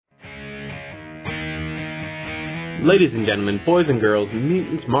Ladies and gentlemen, boys and girls,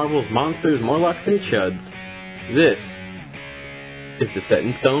 mutants, marvels, monsters, morlocks, and chuds, this is the Set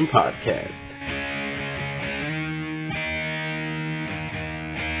in Stone Podcast.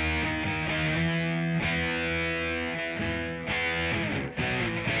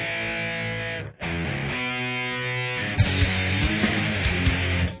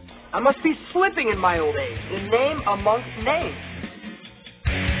 I must be slipping in my old age. A name amongst names.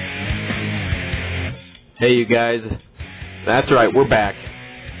 Hey, you guys. That's right, we're back.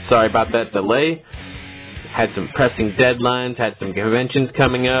 Sorry about that delay. Had some pressing deadlines, had some conventions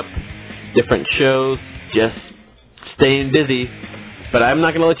coming up, different shows, just staying busy. But I'm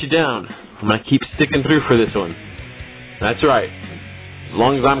not going to let you down. I'm going to keep sticking through for this one. That's right. As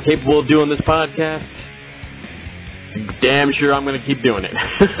long as I'm capable of doing this podcast, damn sure I'm going to keep doing it.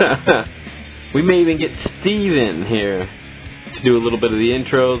 We may even get Steve in here to do a little bit of the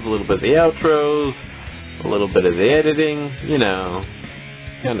intros, a little bit of the outros, a little bit of the editing, you know,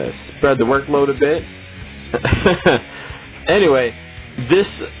 kind of spread the workload a bit. Anyway, this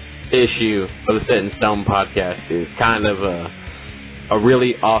issue of the Set in Stone Podcast is kind of a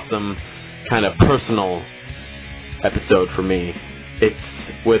really awesome, kind of personal episode for me.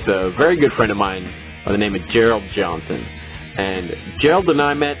 It's with a very good friend of mine by the name of Gerald Johnson. And Gerald and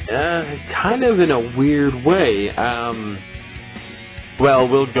I met kind of in a weird way. Well,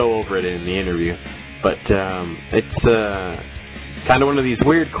 we'll go over it in the interview. But it's kind of one of these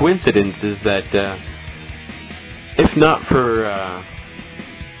weird coincidences that, if not for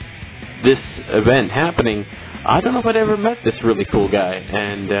this event happening, I don't know if I'd ever met this really cool guy.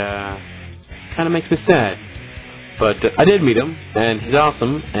 And kind of makes me sad. But I did meet him, and he's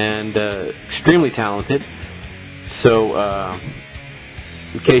awesome and extremely talented. So,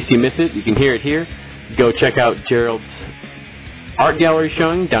 in case you miss it, you can hear it here. Go check out Gerald's art gallery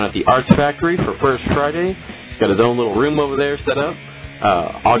showing down at the Arts Factory for First Friday. He's got his own little room over there set up.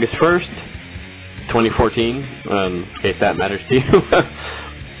 August 1st, 2014, in case that matters to you.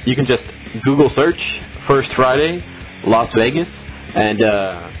 You can just Google search First Friday, Las Vegas, and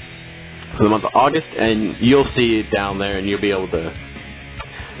for the month of August, and you'll see it down there, and you'll be able to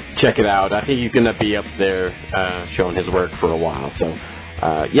check it out. I think he's going to be up there showing his work for a while. So,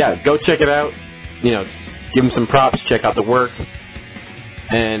 yeah, go check it out. You know, give him some props, check out the work,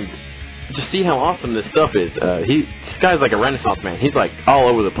 and just see how awesome this stuff is. This guy's like a Renaissance man. He's like all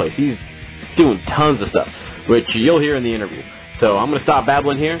over the place. He's doing tons of stuff, which you'll hear in the interview. So I'm going to stop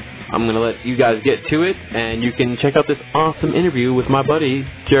babbling here. I'm going to let you guys get to it, and you can check out this awesome interview with my buddy,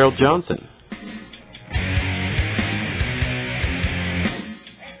 Gerald Johnson.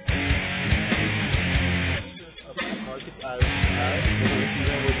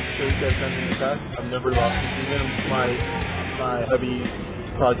 I've never lost a season. My heavy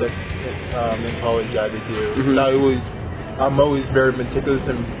project in college I had to do. Mm-hmm. I'm always very meticulous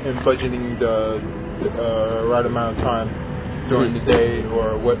in budgeting the right amount of time during the day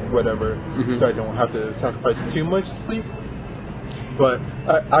or whatever, so I don't have to sacrifice too much sleep. But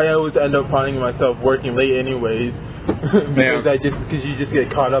I always end up finding myself working late anyways because you just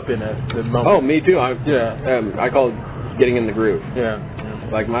get caught up in it. The moment. Oh, me too. I call it getting in the groove. Yeah.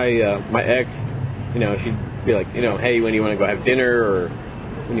 Like my ex, you know, she'd be like, you know, hey, when do you want to go have dinner, or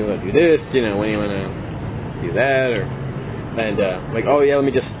when do you want to do this, you know, when do you want to do that, and like, oh yeah, let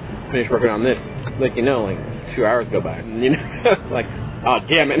me just finish working on this. Like, you know, like 2 hours go by, and, you know, like, oh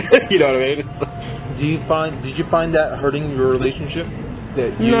damn it, you know what I mean? Did you find that hurting your relationship?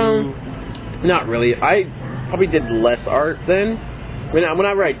 No, not really. I probably did less art then.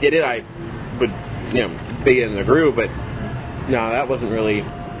 Whenever I did it, I would, you know, be in the groove, but no, that wasn't really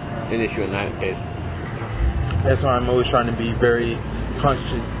an issue in that case. That's why I'm always trying to be very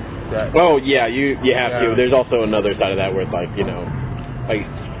conscious that... Oh, yeah, you have to. There's also another side of that where it's like, you know, like,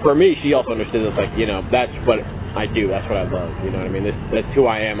 for me, she also understood it's like, you know, that's what I do, that's what I love, you know what I mean? That's who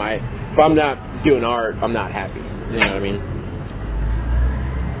I am. If I'm not doing art, I'm not happy, you know what I mean?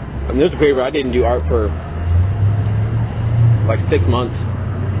 I mean, there's a period where I didn't do art for like 6 months,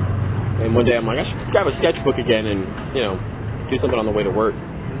 and one day I'm like, I should grab a sketchbook again and, you know, do something on the way to work.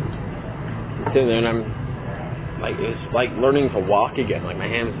 Sitting there, and I'm like, it's like learning to walk again. Like my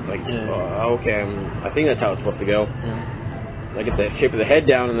hands, like, okay, I think that's how it's supposed to go. Yeah. I get the shape of the head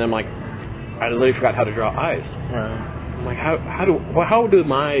down, and then I'm like, I literally forgot how to draw eyes. I'm like, how do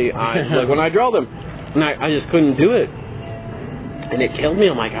my eyes? Like when I draw them, and I just couldn't do it, and it killed me.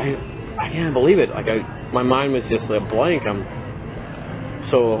 I'm like, I can't believe it. Like my mind was just a blank.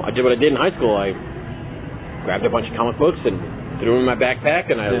 So I did what I did in high school. I grabbed a bunch of comic books and threw them in my backpack,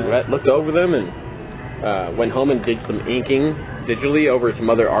 and I looked over them and went home and did some inking digitally over some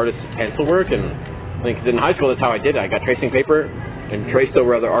other artists' pencil work, and Because in high school, that's how I did it. I got tracing paper and traced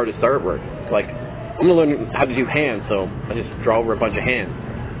over other artists' artwork. Like, I'm going to learn how to do hands, so I just draw over a bunch of hands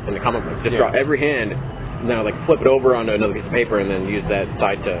in the comic book. Just draw every hand, and then I like flip it over onto another piece of paper, and then use that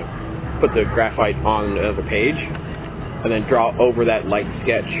side to put the graphite on another page, and then draw over that light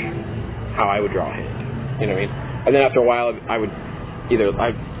sketch how I would draw a hand. You know what I mean? And then after a while, I would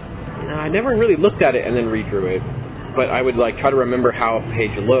I never really looked at it and then redrew it, but I would like try to remember how a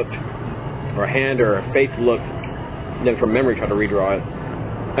page looked, or a hand or a face looked, and then from memory try to redraw it,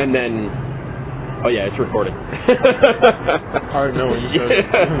 and then oh yeah, it's recorded. I know what you said.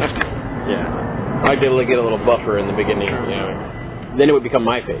 Yeah, I did get a little buffer in the beginning, you know. Then it would become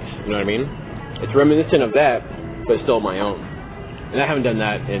my face. You know what I mean? It's reminiscent of that, but it's still my own. And I haven't done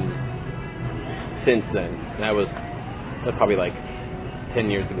that since then. That's probably like 10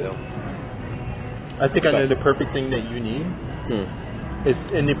 years ago. I think I know the perfect thing that you need.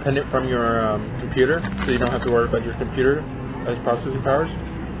 It's independent from your computer, so you don't have to worry about your computer as processing powers.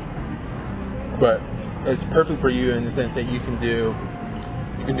 But it's perfect for you in the sense that you can do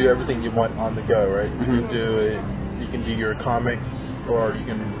everything you want on the go, right? You can do your comics, or you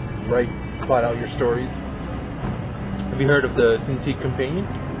can write plot out your stories. Have you heard of the Cintiq Companion?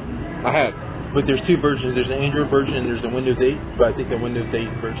 I have. But there's two versions. There's an Android version and there's a Windows 8. But I think the Windows 8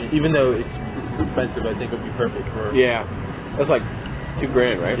 version, even though it's expensive, I think it'll be perfect for. Yeah, that's like $2,000,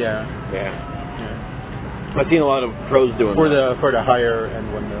 right? Yeah. I've seen a lot of pros doing that. For the higher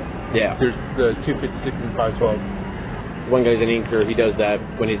end window. Yeah. There's the 256 and 512. One guy's an inker. He does that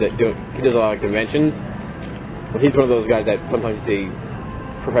when he does a lot of conventions. But he's one of those guys that sometimes see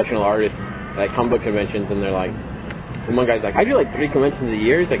professional artists at comic book conventions, and they're like, and one guy's like, I do like 3 conventions a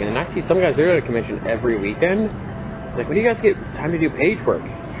year. He's like, and I see some guys, they're at a convention every weekend. He's like, when do you guys get time to do page work?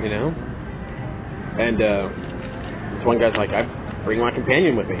 You know? And this one guy's like, I bring my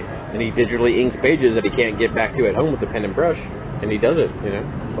companion with me, and he digitally inks pages that he can't get back to at home with a pen and brush, and he does it. You know?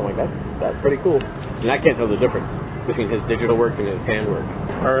 So I'm like, that's pretty cool. And I can't tell the difference between his digital work and his hand work.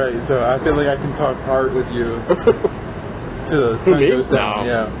 All right, so I feel like I can talk art with you to the sun goes down. No.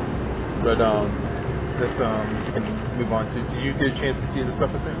 Yeah, but let's move on to. Did you get a chance to see the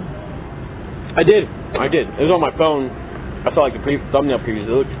stuff with him? I did. It was on my phone. I saw like the thumbnail previews.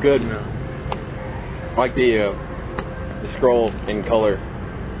 It looks good. Yeah. I like the scroll in color.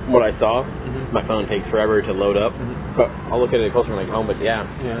 From what I saw, my phone takes forever to load up. But I'll look at it closer when I get home. But yeah.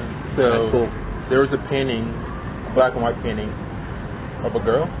 So that's cool. There was a painting, a black and white painting of a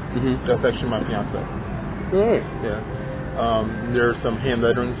girl. That's actually my fiance. Right. Yeah. There's some hand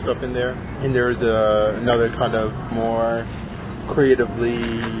lettering stuff in there, and there's another kind of more creatively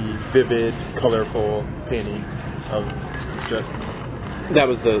vivid, colorful painting of just. That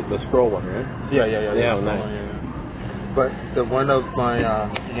was the scroll one, right? Yeah. Yeah, nice. Yeah. But the one of my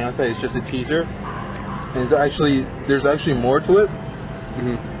fiance is just a teaser, and there's actually more to it.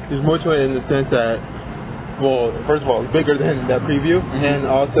 There's more to it in the sense that, well, first of all, it's bigger than that preview, and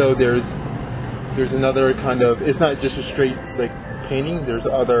also there's another kind of, it's not just a straight like painting. There's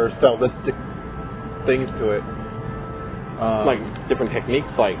other stylistic things to it, like different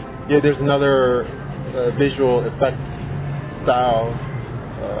techniques, like there's another visual effect style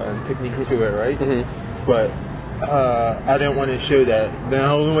and technique to it, right? But I didn't want to show that. The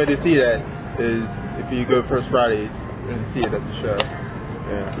only way to see that is if you go First Fridays and see it at the show.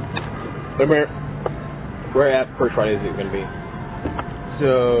 Yeah. Where at First Friday is it going to be?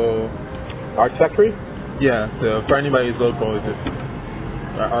 So, Arts Factory? Yeah, so for anybody who's local, it's just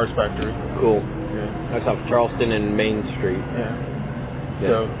Arts Factory. Cool. Yeah. That's off Charleston and Main Street. Yeah.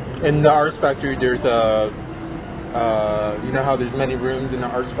 So, in the Arts Factory, there's you know how there's many rooms in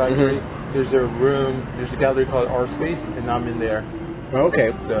the Arts Factory? There's a gallery called Art Space, and I'm in there. Oh,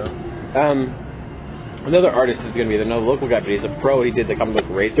 okay. So, another artist is going to be another local guy, but he's a pro. He did the comic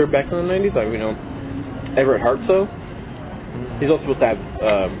book Racer back in the 90s. Like, Everett Hartsoe. He's also supposed to have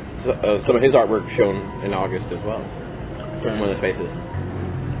some of his artwork shown in August as well. One of the faces.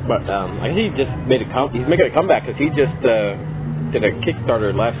 But I guess he just he's making a comeback because he just did a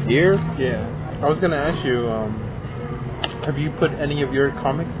Kickstarter last year. Yeah. I was going to ask you, have you put any of your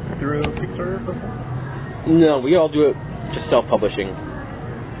comics through Kickstarter before? No, we all do it just self-publishing.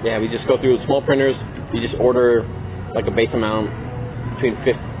 Yeah, we just go through small printers. You just order like a base amount between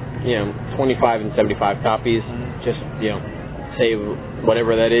 25 and 75 copies. Just save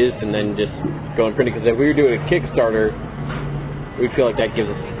whatever that is, and then just go and print it. Because if we were doing a Kickstarter, we feel like that gives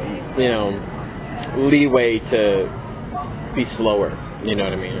us leeway to be slower. You know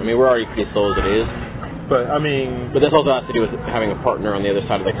what I mean? We're already pretty slow as it is. But this also has to do with having a partner on the other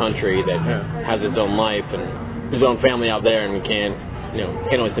side of the country that has its own life and his own family out there, and we can't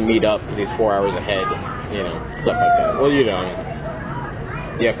can't always meet up because he's 4 hours ahead, stuff like that. Well, you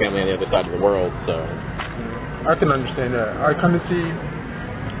have family on the other side of the world, so. I can understand that. I kind of see,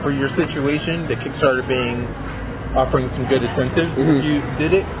 for your situation, the Kickstarter offering some good incentives. Mm-hmm. If you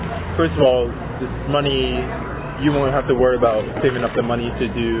did it, first of all, this money, you won't have to worry about saving up the money to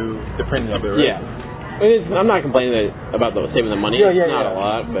do the printing of it, right? Yeah. I'm not complaining about saving the money. Yeah, it's not a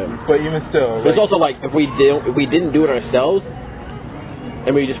lot, but even still, it's also like if we didn't do it ourselves,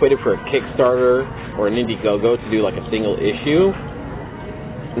 and we just waited for a Kickstarter or an Indiegogo to do like a single issue,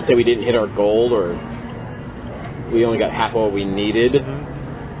 and say we didn't hit our goal or we only got half of what we needed.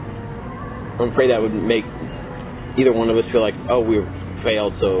 I'm afraid that would make either one of us feel like, oh, we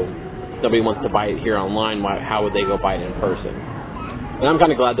failed, so nobody wants to buy it here online. How would they go buy it in person? And I'm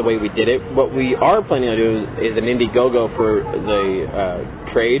kind of glad the way we did it. What we are planning on doing is an Indiegogo for the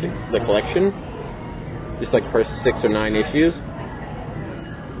trade, the collection, just like the first 6 or 9 issues.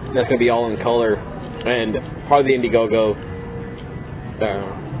 That's going to be all in color. And part of the Indiegogo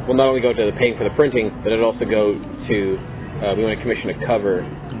will not only go to the paying for the printing, but it'll also go to, we want to commission a cover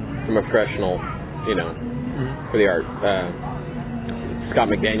from a professional, for the art. Scott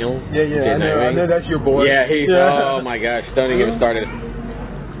McDaniel. Yeah, I know that's your boy. Yeah, oh my gosh, don't even get me started.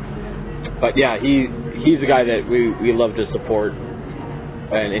 But yeah, he's the guy that we love to support,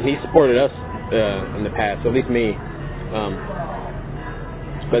 and he supported us in the past, so at least me.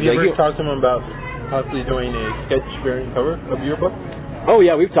 But have you ever talked to him about possibly doing a sketch variant cover of your book? Oh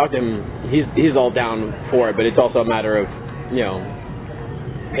yeah, we've talked to him. He's all down for it, but it's also a matter of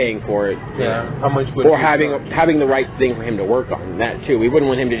paying for it. Yeah. How much would or having the right thing for him to work on. That too. We wouldn't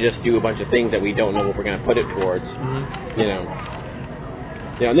want him to just do a bunch of things that we don't know what we're going to put it towards. Mm-hmm.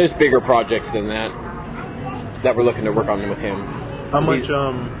 And there's bigger projects than that we're looking to work on with him. How much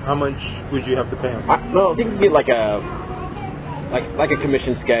would you have to pay him? I think you get like a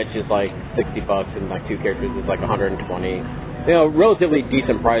commission sketch is like $60, and like 2 characters is like $120. Relatively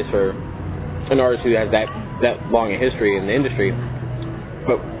decent price for an artist who has that long a history in the industry.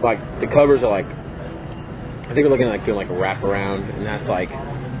 But like the covers are like, I think we're looking at like doing like a wraparound, and that's like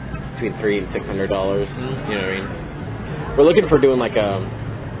between $300 and $600. You know what I mean? We're looking for doing like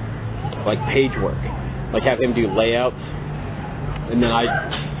page work, like have him do layouts, and then I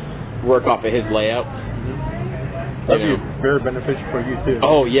work off of his layouts. That'd be very beneficial for you too.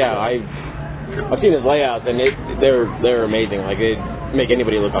 Oh yeah, I've seen his layouts, and they're amazing. Like they make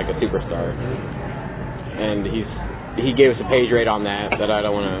anybody look like a superstar. And he gave us a page rate on that I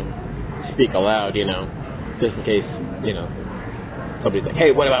don't want to speak aloud, just in case somebody's like,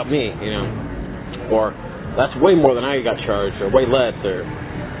 hey, what about me, or that's way more than I got charged, or way less,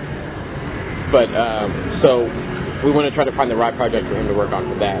 But so we want to try to find the right project for him to work on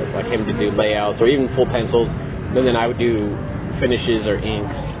for that, like him to do layouts or even full pencils. And then I would do finishes or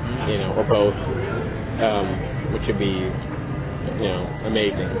inks, or both, which would be,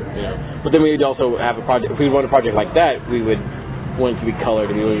 amazing. But then we would also have a project. If we want a project like that, we would want it to be colored,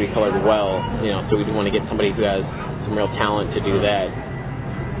 and we would be colored well. So we'd want to get somebody who has some real talent to do that.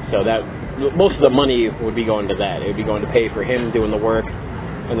 So that most of the money would be going to that. It would be going to pay for him doing the work,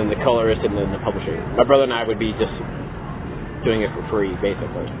 and then the colorist, and then the publisher. My brother and I would be just doing it for free,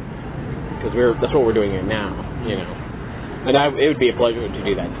 basically, because that's what we're doing here now, And it would be a pleasure to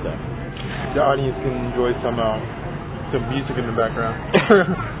do that stuff. The audience can enjoy some music in the background.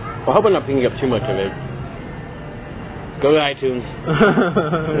 Well, I hope I'm not picking up too much of it. Go to iTunes.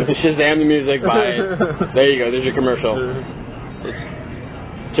 Shazam the music, buy it. There you go. There's your commercial. Let's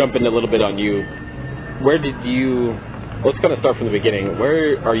jump in a little bit on you. Let's kind of start from the beginning.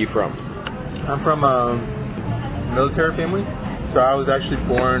 Where are you from? I'm from a military family. So I was actually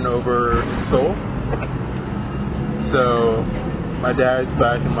born over in Seoul. So my dad's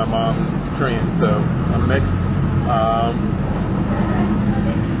black and my mom's Korean. So I'm mixed.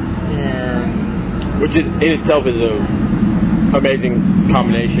 And which is in itself is a amazing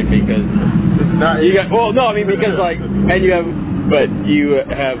combination, because it's not. You have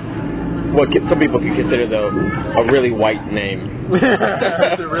what some people could consider though a really white name.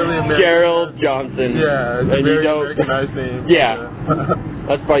 It's a really American. Gerald Johnson. Yeah, it's a very Americanized name. Yeah,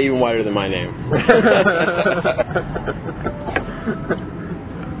 that's probably even whiter than my name.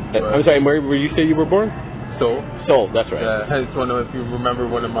 I'm sorry, where you say you were born? Seoul, that's right. Yeah, hence if you remember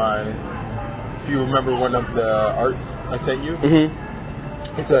one of the arts I sent you,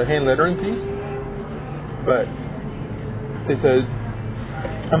 It's a hand lettering piece, but it says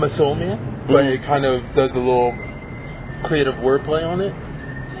I'm a soul man, but it kind of does a little creative wordplay on it.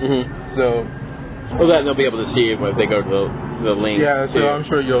 So, well, that they'll be able to see if they go to the link. Yeah, so I'm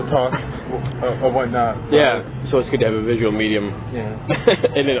sure you'll talk or whatnot. Yeah. So it's good to have a visual medium. Yeah.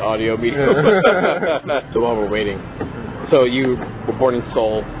 And an audio medium. So while we're waiting. So you were born in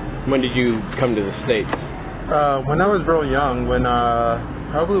Seoul. When did you come to the States? When I was real young,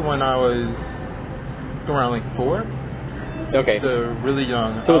 probably when I was around like 4. Okay. So really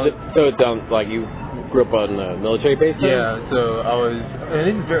young. So it sounds like you grew up on a military base? Yeah, so I was,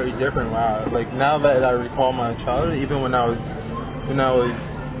 and it's very different. Wow, like now that I recall my childhood, even when most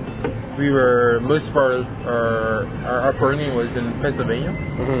of our upbringing was in Pennsylvania,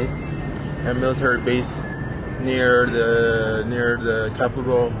 a military base near the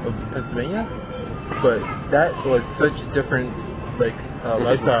capital of Pennsylvania. But that was such different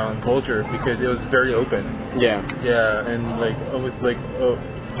lifestyle and culture because it was very open. Yeah. Yeah, and almost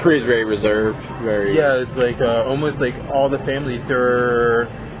Korea's very reserved, very. Yeah, it's almost like all the families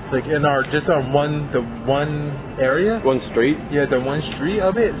are in the one area. One street. Yeah, the one street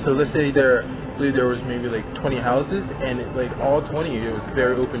of it. So let's say there was maybe 20 houses, and all 20 it was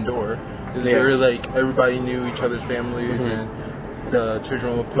very open door. It was very everybody knew each other's families, and the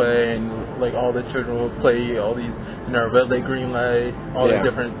children would play, and all the children would play all these red light, green light, all the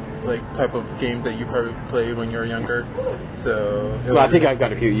different type of games that you probably played when you were younger. So I think I've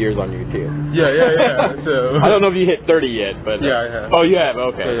got a few years on you too. Yeah. So I don't know if you hit 30 yet, but yeah, I have. Oh, you have.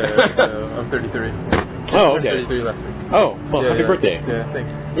 Okay. Yeah. So I'm 33. Oh, okay. I'm 33 last week. Oh, well, happy birthday. Yeah, thanks.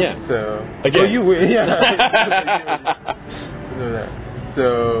 Yeah. So again. Oh, you win. Yeah.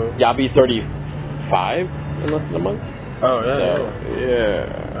 So yeah, I'll be 35 in less than a month. Oh, yeah. So,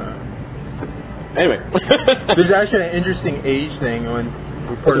 yeah. Anyway. There's actually an interesting age thing when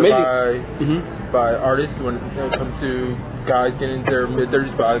reported by artists when it comes to guys getting into their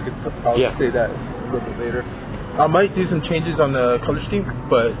mid-30s, but I'll say that a little bit later. I might do some changes on the color scheme,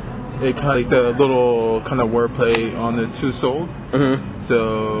 but it kind of the little kind of wordplay on the two souls.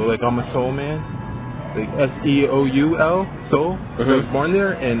 So I'm a soul man, SEOUL, soul. I was born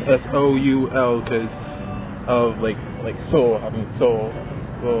there, and SOUL because of soul, having soul.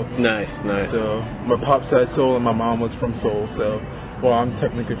 Well, nice. So my pops had soul, and my mom was from Seoul. So, well, I'm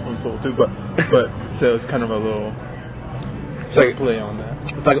technically from Seoul too, but so it's kind of a little play on that.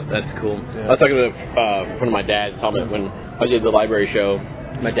 That's cool. Yeah. I was talking to one of my dad's helmet when I did the library show.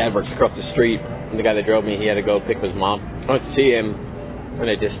 My dad works across the street, and the guy that drove me, he had to go pick up his mom. I went to see him, and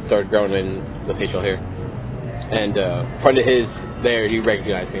I just started growing in the facial hair. And a friend of his there, he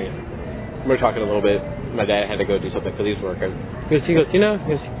recognized me. We were talking a little bit. My dad had to go do something because he was working. He goes, you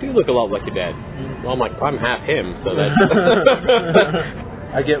do look a lot like your dad. Well, I'm like, I'm half him, so that's...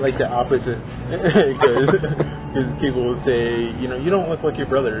 I get the opposite. Because people will say, you don't look like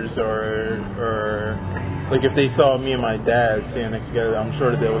your brothers, or if they saw me and my dad standing next together, I'm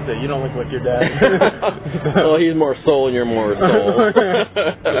sure they would say, you don't look like your dad. Well, he's more soul and you're more soul.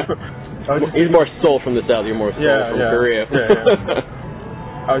 He's more soul from the South, you're more soul from Korea.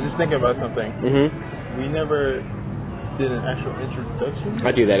 I was just thinking about something. We never did an actual introduction.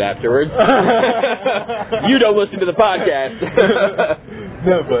 I do that afterwards. You don't listen to the podcast.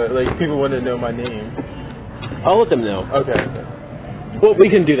 No, but people want to know my name. I'll let them know. Okay. Well, we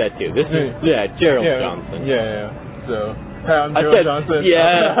can do that too. This is Gerald Johnson. Yeah. So, hi, I'm Gerald Johnson.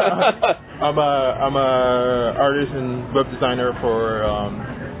 Yeah. I'm a artist and web designer for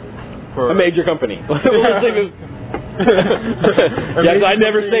a major company. Yes, I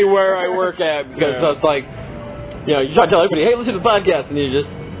never say where I work at because it's you try to tell everybody, hey, listen to the podcast, and you just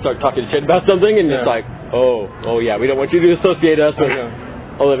start talking shit about something, and it's oh yeah, we don't want you to associate us with.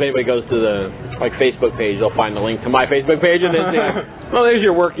 If anybody goes to the Facebook page, they'll find the link to my Facebook page, and then say, well, there's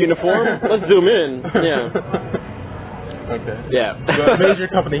your work uniform. Let's zoom in. Yeah. Okay. Yeah. So a major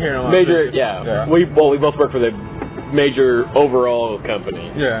company here in Los Angeles. Yeah. We both work for the major overall company.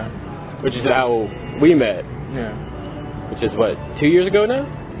 Yeah. Which is how we met. Yeah. Which is what, 2 years ago now?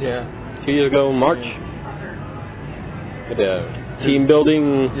 Yeah. 2 years ago, March. At a team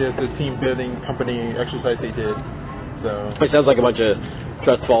building. Yeah, it's a team building company exercise they did. So. It sounds like a bunch of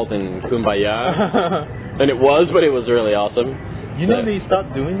trust falls and kumbaya. And it was, but it was really awesome. They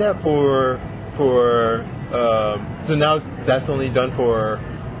stopped doing that for so now that's only done for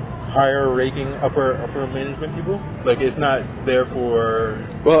higher ranking upper management people? It's not there for...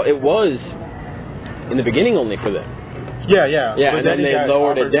 Well, it was in the beginning only for them. Yeah. Yeah, and then they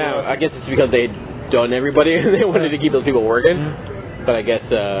lowered it down. I guess it's because they'd done everybody and they wanted to keep those people working. But I guess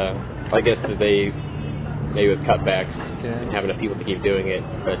that they maybe with cutbacks and having enough people to keep doing it.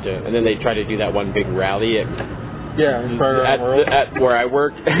 But and then they tried to do that one big rally at where I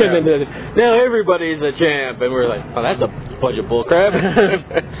worked. And then now everybody's a champ, and we're like, oh, that's a bunch of bullcrap.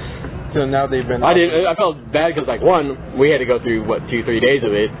 So now they've been... I felt bad because, one, we had to go through, 2-3 days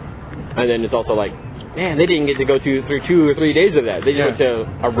of it. And then it's also like, man, they didn't get to go through 2 or 3 days of that. They just went to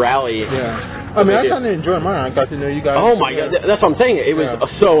a rally. Yeah. I mean, I kind of enjoyed mine. I got to know you guys. Oh my God, that's what I'm saying. It was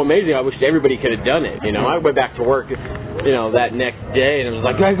so amazing. I wish everybody could have done it. You know, I went back to work, that next day, and it was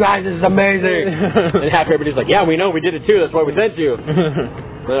like, hey guys, this is amazing. And half everybody's like, yeah, we know, we did it too. That's why we sent you.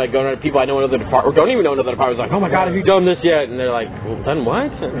 And they're like going to people I know in other departments, or don't even know in other departments, like, oh my God, have you done this yet? And they're like, well, done what?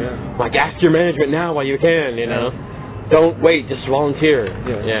 Yeah. Like, ask your management now while you can. Don't wait, just volunteer.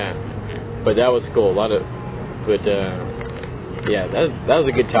 Yeah. But that was cool. Yeah, that was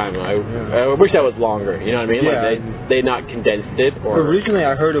a good time. I wish that was longer. You know what I mean? Yeah. Like they not condensed it. Or originally,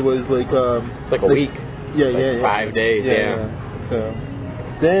 I heard it was like a week. Yeah, 5 days. Yeah. So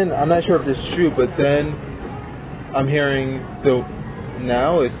then I'm not sure if this is true, but then I'm hearing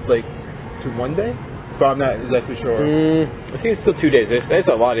now it's like to 1 day, but I'm not exactly sure. I think it's still 2 days. There's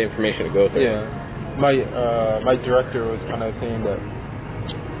a lot of information to go through. Yeah. My director was kind of saying that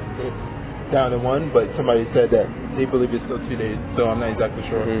down to 1, but somebody said that they believe it's still 2 days, so I'm not exactly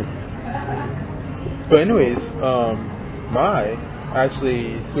sure. But anyways, Mai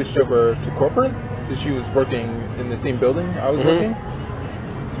actually switched over to corporate, so she was working in the same building I was working.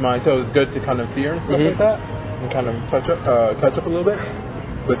 So it was good to kind of see her and stuff like that, and kind of catch up a little bit.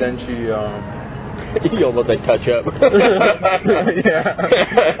 But then she you almost like touch up. Yeah.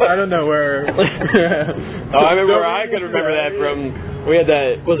 I don't know where. I remember where I could remember that from. We had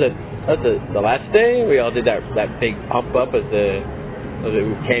that. That's the last day we all did that big pump up as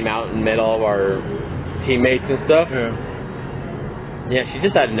we came out and met all of our teammates and stuff. Yeah, she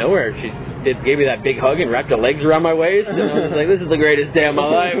just out of nowhere. She gave me that big hug and wrapped her legs around my waist, and I was like, "This is the greatest day of my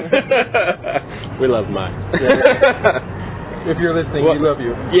life." We love Mai. If you're listening, we love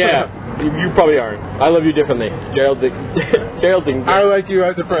you. Yeah, you probably aren't. I love you differently, Geraldine. I like you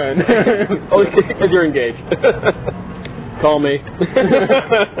as a friend. Oh, because you're engaged. Call me.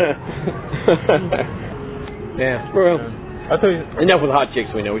 Yeah. Well, I'll tell you. Enough with hot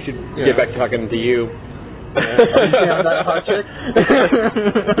chicks. We know. We should get back to talking to you. Are you saying I'm not a hot chick?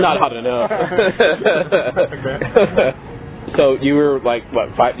 Not hot enough. Okay. So you were like what?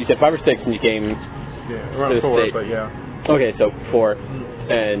 5? You said 5 or 6 when you came. Yeah, around 4, state. but yeah. Okay, so 4,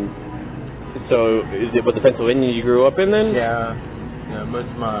 and so was it Pennsylvania you grew up in then? Yeah. Most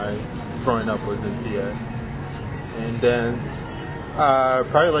of my growing up was in PA. And then,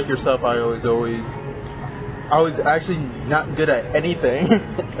 probably like yourself, I was actually not good at anything.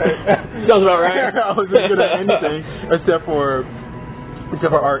 Sounds about right. I wasn't good at anything except for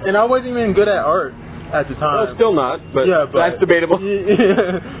art, and I wasn't even good at art at the time. Well, still not, but that's debatable.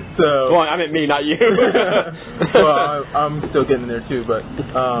 So, well, I meant me, not you. Well, I'm still getting there too, but.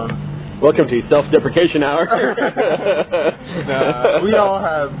 Welcome to self-deprecation hour. We all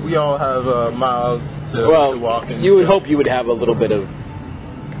have miles to walk. You would hope you would have a little bit of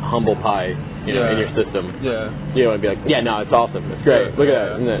humble pie, in your system. Yeah. You know, and be like, yeah, no, it's awesome. It's great. Look at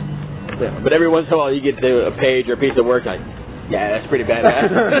that. Isn't it? Yeah. But every once in a while, you get to a page or a piece of work, like, yeah, that's pretty badass.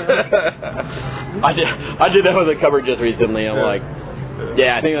 I did that with a cover just recently. I'm like,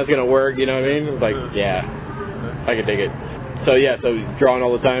 yeah, I think that's gonna work. You know what I mean? It's like, yeah, I can dig it. So drawing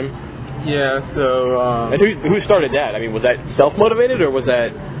all the time. Yeah. So. And who started that? I mean, was that self-motivated or was that?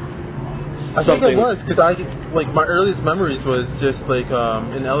 I think it was, because my earliest memories was just like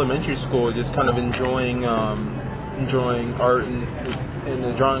in elementary school, just kind of enjoying art and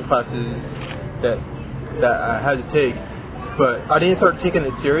the drawing classes that I had to take. But I didn't start taking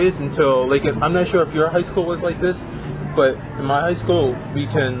it serious until I'm not sure if your high school was like this, but in my high school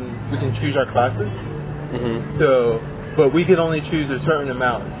we can choose our classes. So, but we could only choose a certain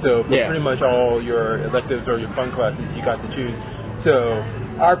amount. So for pretty much all your electives or your fun classes, you got to choose. So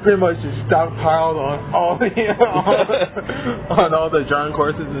I pretty much just stockpiled on all the on all the drawing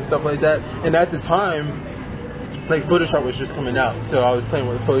courses and stuff like that. And at the time, like Photoshop was just coming out, so I was playing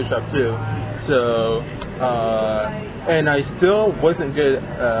with Photoshop too. So and I still wasn't good.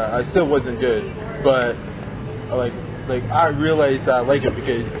 But like I realized I like it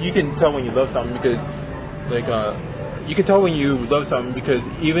because you can tell when you love something because you can tell when you love something because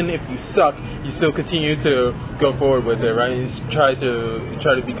even if you suck, you still continue to go forward with it, right? And try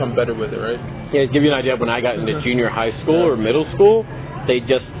to become better with it, right? Yeah, to give you an idea, when I got into junior high school or middle school, they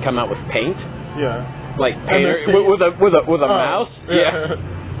just come out with paint. Yeah. Like painter with a mouse. Yeah.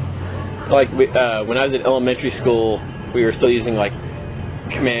 Like when I was in elementary school, we were still using like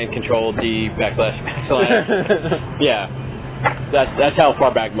Command Control D / Yeah. That's how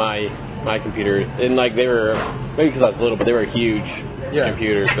far back my computers, and like they were, maybe because I was little, but they were huge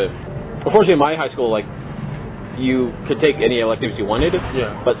computers. But unfortunately, in my high school, like you could take any electives you wanted,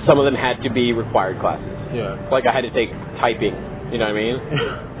 but some of them had to be required classes. Yeah. Like I had to take typing You know what I mean?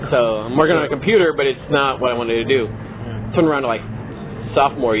 So I'm working on a computer, but it's not what I wanted to do. Turn around to like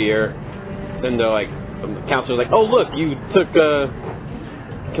sophomore year, then they're like, the counselor's like, oh look, you took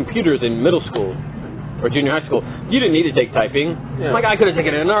computers in middle school or junior high school. You didn't need to take typing. Yeah. Like I could have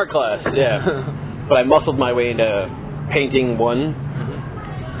taken it in an art class. Yeah. But I muscled my way into painting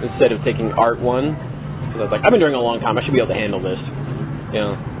 1 instead of taking art 1. Because I was like, I've been doing it a long time. I should be able to handle this. You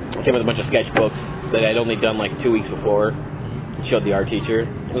know, I came with a bunch of sketchbooks that I'd only done like 2 weeks before. Showed the art teacher.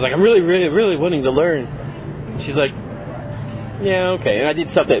 I was like, I'm really, really, really wanting to learn. And she's like, yeah, okay. And I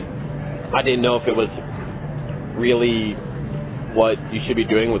did stuff that I didn't know if it was really what you should be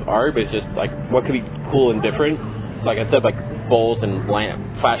doing with art, but it's just like what could be cool and different. Like I said, like bowls and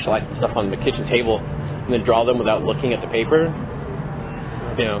flashlights and stuff on the kitchen table, and then draw them without looking at the paper.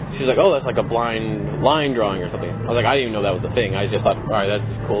 You know, she's like, oh, that's like a blind line drawing or something. I was like, I didn't even know that was a thing. I just thought, all right, that's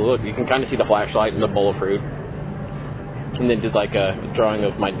cool. Look, you can kind of see the flashlight and the bowl of fruit. And then did like a drawing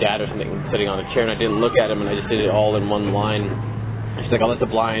of my dad or something sitting on a chair, and I didn't look at him, and I just did it all in one line. She's like, oh, that's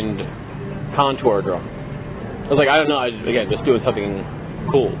a blind contour drawing. I was like, I don't know, again, just doing something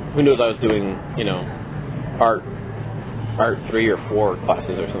cool. Who knows I was doing, you know, art 3 or 4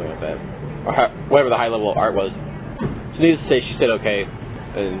 classes or something like that. Or whatever the high level art was. So needless to say, she said okay,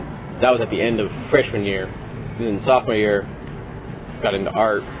 and that was at the end of freshman year. And then sophomore year, got into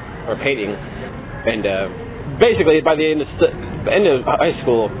art, or painting, and basically by the end of high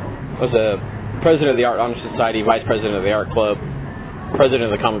school, I was a president of the Art Honor Society, vice president of the art club, president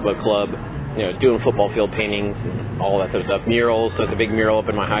of the comic book club, you know, doing football field paintings and all that sort of stuff. Murals, so it's a big mural up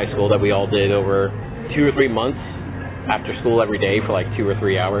in my high school that we all did over 2 or 3 months after school every day for like 2 or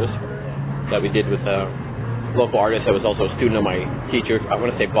 3 hours that we did with a local artist that was also a student of my teacher. I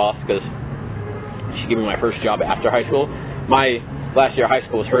want to say boss because she gave me my first job after high school. My last year of high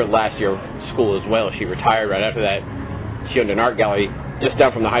school was her last year of school as well. She retired right after that. She owned an art gallery just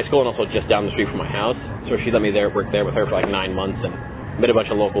down from the high school and also just down the street from my house. So she let me work there with her for like 9 months and met a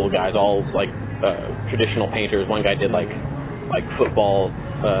bunch of local guys, all like traditional painters. One guy did like football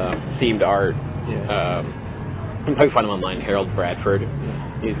themed art. Yeah. You can probably find him online, Harold Bradford.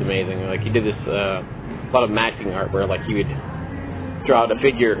 He's amazing. Like he did this a lot of masking art where like he would draw out a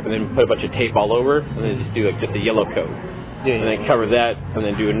figure and then put a bunch of tape all over and then just do like just a yellow coat. And then cover that, and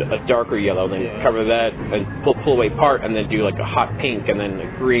then do a darker yellow, and then cover that, and pull away part, and then do like a hot pink, and then a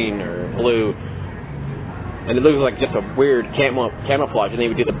green or blue. And it looks like just a weird camouflage, and then he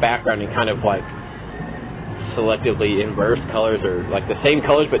would do the background in kind of like selectively inverse colors, or like the same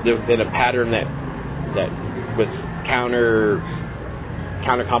colors, but in a pattern that was counter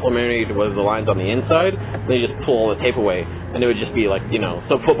complementary to what the lines on the inside. And then you just pull all the tape away, and it would just be like, you know,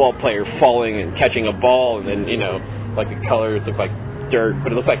 some football player falling and catching a ball, and then, you know, like the colors look like dirt, but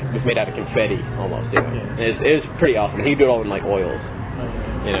it looks like it was made out of confetti almost. Yeah. And it was pretty awesome. He'd do it all in like oils,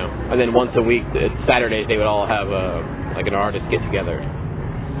 you know. And then once a week, Saturdays, they would all have like an artist get together.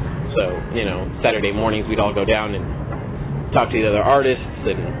 So, you know, Saturday mornings we'd all go down and talk to the other artists,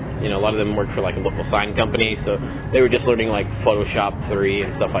 and you know, a lot of them worked for like a local sign company, so they were just learning like Photoshop 3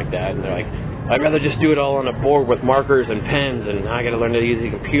 and stuff like that. And they're like, I'd rather just do it all on a board with markers and pens, and I got to learn to use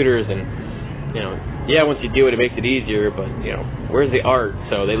the computers, and you know. Yeah, once you do it, it makes it easier, but, you know, where's the art?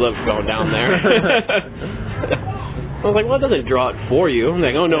 So they love going down there. I was like, well, it doesn't draw it for you. I'm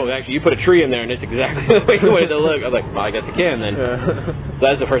like, oh, no, actually, you put a tree in there, and it's exactly the way you want it to look. I was like, well, I guess it can, then. So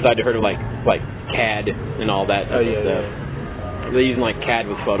that's the first I'd heard of, like CAD and all that stuff. They're using, like, CAD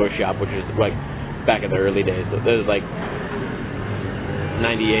with Photoshop, which is, like, back in the early days. So that was, like,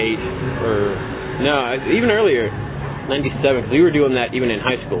 98 or, no, even earlier, 97, because we were doing that even in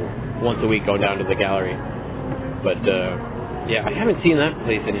high school. Once a week going down to the gallery. But, yeah, I haven't seen that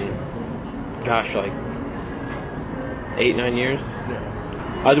place in, gosh, like 8-9 years.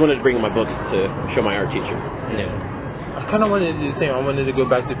 Yeah. I just wanted to bring my books to show my art teacher. Yeah. I kind of wanted to do the same. I wanted to go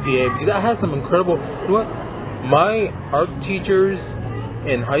back to PA because I had some incredible, my art teachers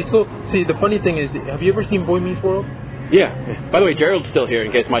in high school, see, the funny thing is, have you ever seen Boy Meets World? Yeah. By the way, Gerald's still here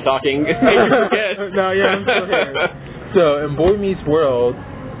in case my talking made you forget. No, yeah, I'm still here. So, in Boy Meets World,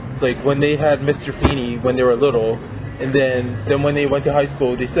 like when they had Mr. Feeney when they were little, and then when they went to high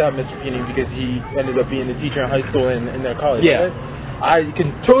school, they still had Mr. Feeney because he ended up being the teacher in high school and their college. Yeah. Right? I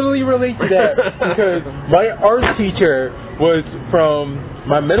can totally relate to that because my art teacher was from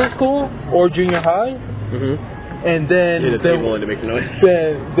my middle school or junior high, and then willing to make noise.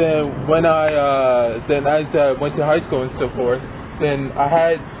 Then when I went to high school and so forth, then I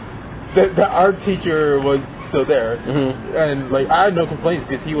had the art teacher was still there, and like I had no complaints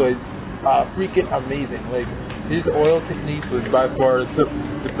because he was freaking amazing. Like his oil technique was by far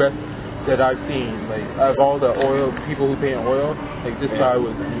the best that I've seen. Like, of all the oil people who paint oil, like this guy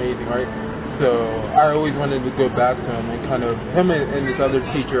was amazing, right? So I always wanted to go back to him and kind of him and this other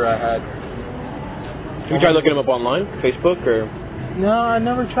teacher I had. Have you tried looking him up online, Facebook, or? No, I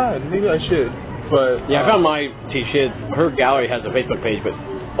never tried. Maybe I should. But yeah, I found my teacher. Her gallery has a Facebook page, but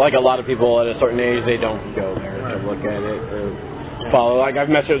like a lot of people at a certain age, they don't go there to look at it or follow. Like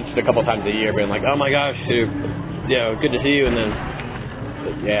I've messaged a couple times a year, being like, "Oh my gosh, dude, good to see you," and then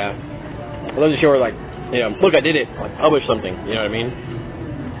I love to show her like, look, I did it. Like, publish something. You know what I mean?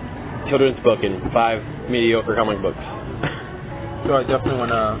 Children's book and 5 mediocre comic books. So I definitely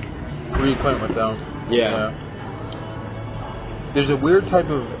want to reacquaint with them. Yeah. There's a weird type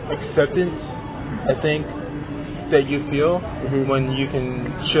of acceptance, I think, that you feel when you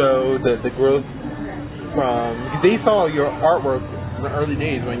can show the growth from. Because they saw your artwork in the early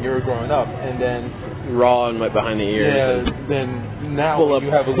days when you were growing up, and then raw and wet behind the ears. Yeah. Then now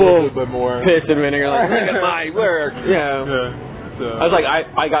you have a little bit more piss and vinegar. Like, look at my work. Yeah. So I was like,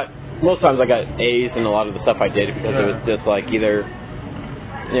 I got most times I got A's in a lot of the stuff I did because it was just like either,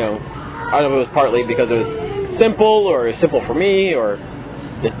 I don't know if it was partly because it was simple or it was simple for me or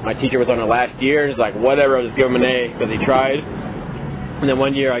my teacher was on her last year and it's like whatever, I'll just give him an A because he tried. And then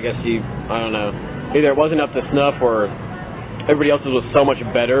one year I guess I don't know, either it wasn't up to snuff or everybody else's was so much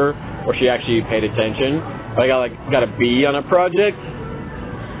better or she actually paid attention. I got a B on a project.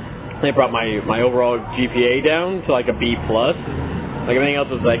 They brought my overall GPA down to like a B+. Like everything else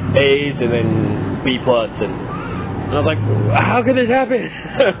was like A's and then B+. And I was like, how could this happen?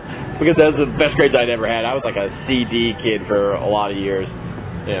 Because that was the best grades I'd ever had. I was like a CD kid for a lot of years.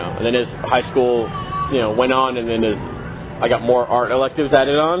 And then as high school, went on, and then as I got more art electives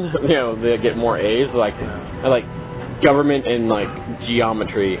added on, they get more A's. Like I like government and like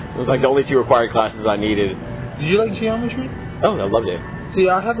geometry. It was like the only 2 required classes I needed. Did you like geometry? Oh, I loved it. See,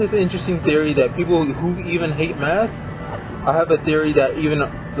 I have this interesting theory that people who even hate math, I have a theory that even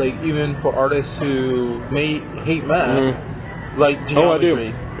for artists who may hate math, like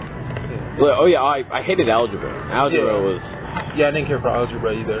geometry. Oh, yeah, I hated algebra. Algebra was... Yeah, I didn't care for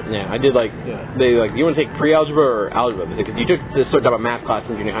algebra either. Yeah, I did they you want to take pre-algebra or algebra? Because you took this sort of math class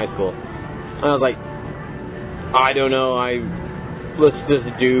in junior high school. And I was like, I don't know, let's just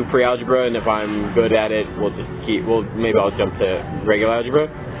do pre-algebra, and if I'm good at it, maybe I'll jump to regular algebra.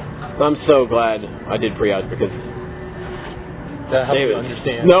 I'm so glad I did pre-algebra because that helps you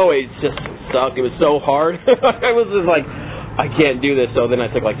understand. No, it just sucked. It was so hard. I was just like, I can't do this. So then I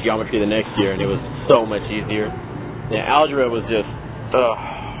took like geometry the next year, and it was so much easier. Yeah, algebra was just, so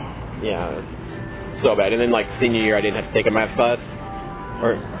bad. And then like senior year, I didn't have to take a math class.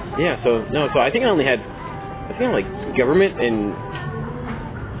 So I think I only had like government and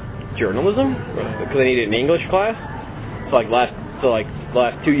journalism because I needed an English class. So the last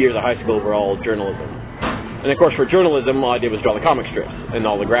 2 years of high school were all journalism. And of course for journalism, all I did was draw the comic strips and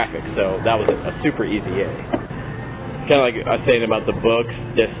all the graphics. So that was a super easy A. Kind of like I was saying about the books,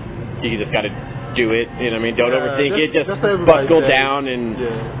 you just got to do it. You know what I mean? Don't overthink it. Just buckle down and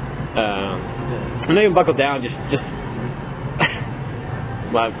not even buckle down. Just.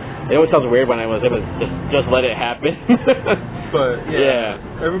 Well, it always sounds weird when it was just let it happen. But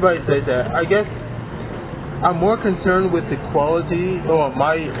everybody says that. I guess I'm more concerned with the quality. Oh, in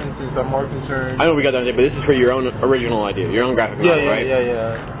my instance, I'm more concerned. I know we got that idea, but this is for your own original idea, your own graphic novel, right?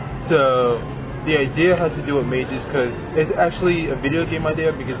 Yeah. So the idea has to do with mages because it's actually a video game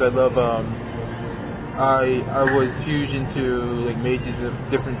idea because I love. I was huge into like mages of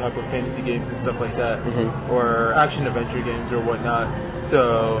different type of fantasy games and stuff like that, or action adventure games or whatnot.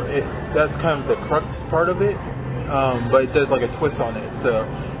 So that's kind of the crux part of it, but it does like a twist on it. So,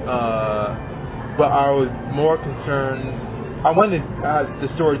 but I was more concerned. I wanted the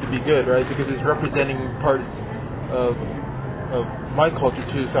story to be good, right? Because it's representing parts of my culture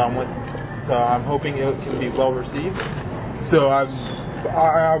too. So I'm hoping it can be well received. So I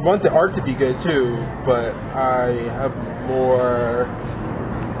want the art to be good too, but I have more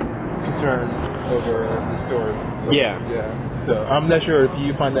concern over the story. Yeah. So I'm not sure if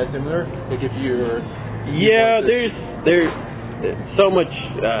you find that similar. Like if you're. Yeah, there's so much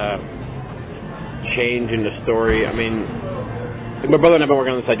change in the story. I mean, my brother and I have been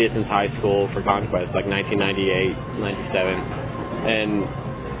working on this idea since high school for Conquest, like 1998, 97, and.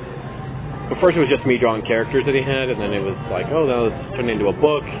 First it was just me drawing characters that he had, and then it was like, oh, now let's turn it into a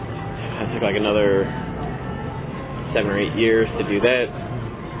book. It took like another 7 or 8 years to do that,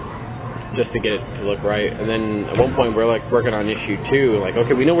 just to get it to look right. And then at one point we're like working on issue 2, like,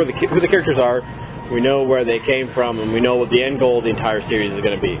 okay, we know who the characters are, we know where they came from, and we know what the end goal of the entire series is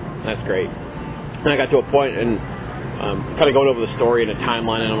going to be. That's great. And I got to a point, and kind of going over the story and a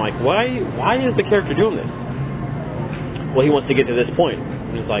timeline, and I'm like, why is the character doing this? Well, he wants to get to this point.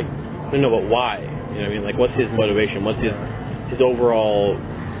 And it's like, no, but why? You know what I mean? Like, what's his motivation? What's his overall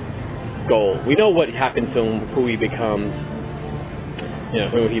goal? We know what happens to him, who he becomes, you know,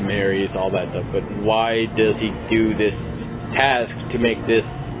 who he marries, all that stuff, but why does he do this task to make this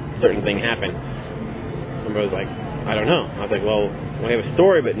certain thing happen? Somebody was like, I don't know. I was like, well, we have a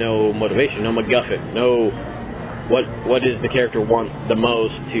story, but no motivation, no MacGuffin, no what does the character want the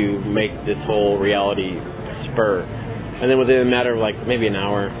most to make this whole reality spur? And then within a matter of like maybe an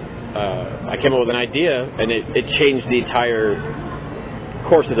hour, I came up with an idea, and it changed the entire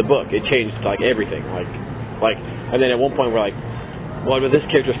course of the book. It changed like everything, like, and then at one point we're like, what if this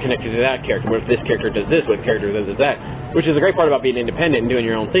character is connected to that character? What if this character does this? What character does that? Which is the great part about being independent and doing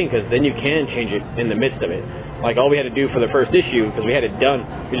your own thing, because then you can change it in the midst of it. Like, all we had to do for the first issue, because we had it done,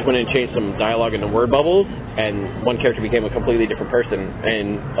 we just went in and changed some dialogue in the word bubbles, and one character became a completely different person,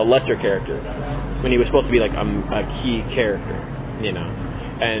 and a lesser character, when he was supposed to be like a key character, you know.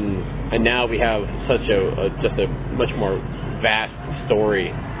 And now we have such just a much more vast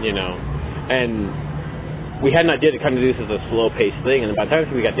story, you know. And we had an idea to kind of do this as a slow-paced thing, and by the time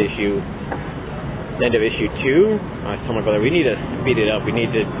we got to the end of issue 2, I told my brother, we need to speed it up. We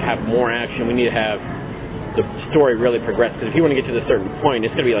need to have more action. We need to have the story really progress, because if you want to get to a certain point,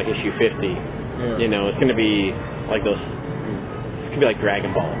 it's going to be like issue 50. Yeah. You know, it's going to be like those. It's going to be like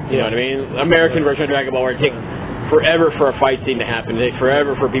Dragon Ball. You know what I mean? American version of Dragon Ball, where it takes forever for a fight scene to happen. It takes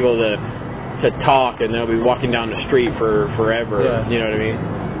forever for people to talk, and they'll be walking down the street for forever. Yeah. You know what I mean?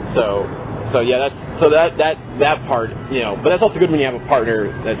 So yeah, that part, you know. But that's also good when you have a partner,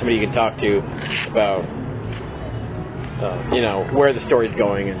 that somebody you can talk to about, you know, where the story's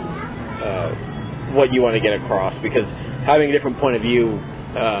going and what you want to get across. Because having a different point of view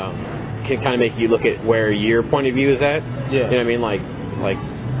can kind of make you look at where your point of view is at. Yeah. You know what I mean? Like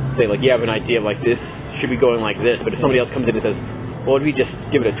say, like, you have an idea of like, this should be going like this, but if somebody else comes in and says, well, what if we just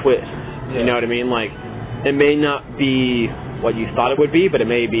give it a twist? Yeah. You know what I mean? Like, it may not be what you thought it would be, but it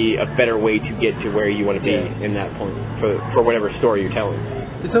may be a better way to get to where you want to be in that point for whatever story you're telling.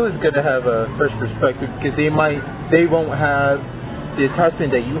 It's always good to have a fresh perspective, because they won't have the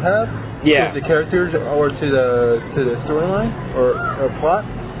attachment that you have to the characters or to the storyline or plot.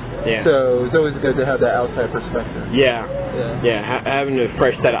 Yeah. So it's always good to have that outside perspective. Yeah. Having a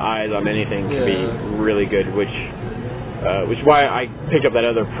fresh set of eyes on anything can be really good, which is why I picked up that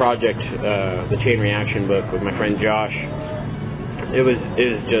other project, the Chain Reaction book, with my friend Josh. It was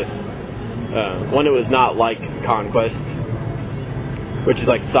just one. It was not like Conquest, which is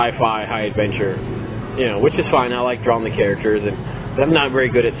like sci-fi high adventure, you know, which is fine. I like drawing the characters, but I'm not very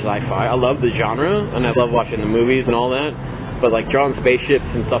good at sci-fi. I love the genre, and I love watching the movies and all that, but like drawing spaceships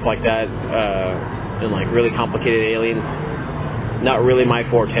and stuff like that, and like really complicated aliens, not really my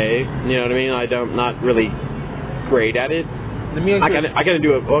forte. You know what I mean? I'm not really great at it. I gotta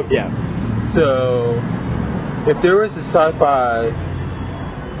do it. Oh yeah. So, if there was a sci-fi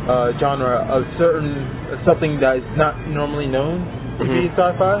genre of something that is not normally known to be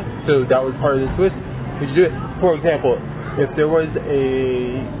sci-fi, so that was part of the twist, would you do it? For example, if there was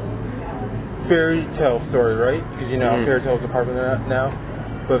a fairy tale story, right? Because you know how fairy tales are popular now.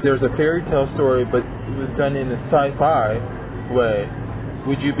 But if there was a fairy tale story, but it was done in a sci-fi way,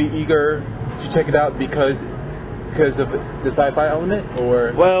 would you be eager to check it out because of the sci-fi element,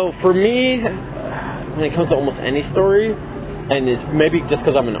 or? Well, for me, when it comes to almost any story, and it's maybe just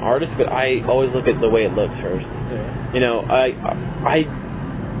because I'm an artist, but I always look at the way it looks first. Yeah. You know, I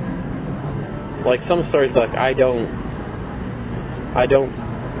like some stories, like I don't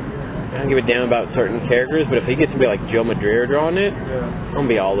give a damn about certain characters, but if he gets to be like Joe Madrier drawing it, I'm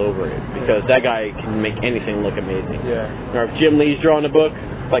gonna be all over it, because that guy can make anything look amazing. Yeah. Or if Jim Lee's drawing a book,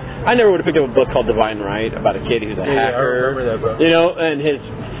 like, I never would have picked up a book called Divine Right about a kid who's a hacker. I remember that book. You know, and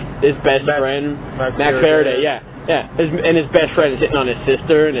his best friend, Max Faraday, his best friend is hitting on his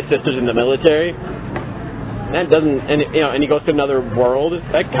sister, and his sister's in the military. That doesn't, and he goes to another world.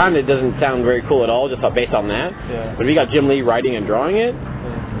 That kind of doesn't sound very cool at all, just based on that. Yeah. But if you got Jim Lee writing and drawing it,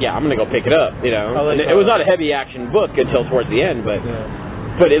 I'm gonna go pick it up. You know, and it was not a heavy action book until towards the end, but. Yeah.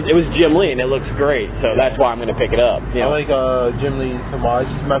 But it was Jim Lee, and it looks great, so that's why I'm going to pick it up. You know? I like Jim Lee's homage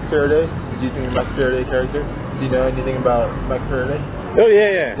to Max Faraday. Do you think Max Faraday character? Do you know anything about Max Faraday? Oh,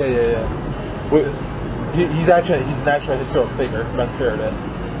 yeah. He's an actual historical figure, Max Faraday.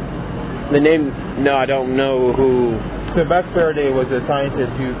 The name? No, I don't know who. So Max Faraday was a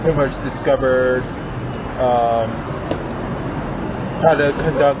scientist who pretty much discovered how to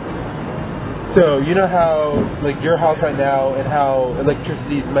conduct. So, you know how, like, your house right now and how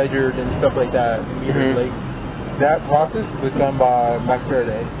electricity is measured and stuff like that, meters, like, that process was done by Max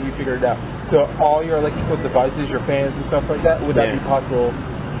Faraday. He figured it out. So all your electrical devices, your fans and stuff like that, would that be possible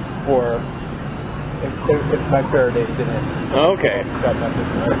for if Max Faraday didn't? Okay. That method,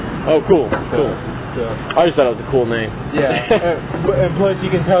 right? Oh, cool. Cool. So, I just thought it was a cool name. yeah. And plus, you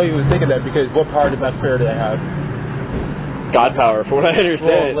can tell he was thinking that because what power did Max Faraday have? God power, from what I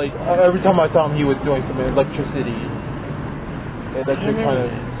understand. Well, like every time I saw him, he was doing some electric kind of,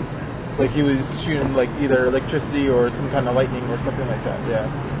 like he was shooting like either electricity or some kind of lightning or something like that. Yeah.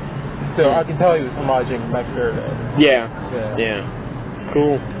 So I can tell he was homaging Max Faraday. Yeah.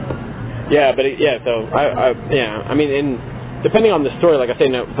 Cool. Yeah, but so I mean, and depending on the story, like I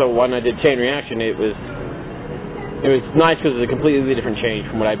say, so when I did Chain Reaction, it was nice because it was a completely different change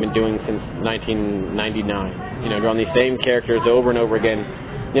from what I've been doing since 1999. Drawing these same characters over and over again.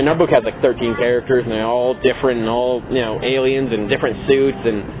 Our book has like 13 characters, and they're all different, and all aliens and different suits,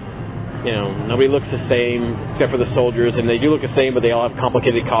 and nobody looks the same except for the soldiers, and they do look the same, but they all have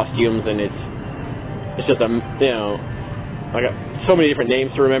complicated costumes, and it's just I got so many different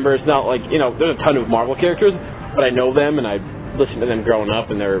names to remember. It's not like there's a ton of Marvel characters, but I know them and I listened to them growing up,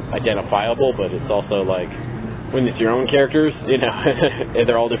 and they're identifiable. But it's also like when it's your own characters, and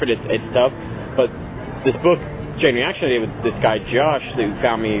they're all different. It's tough. But this book, Chain Reaction, I did with this guy Josh, who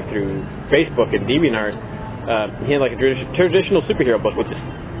found me through Facebook and DeviantArt. He had like a traditional superhero book with just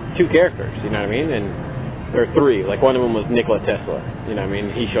 2 characters. You know what I mean? And or 3. Like one of them was Nikola Tesla. You know what I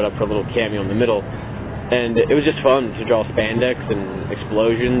mean? He showed up for a little cameo in the middle. And it was just fun to draw spandex and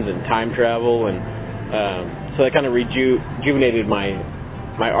explosions and time travel, and so that kind of rejuvenated my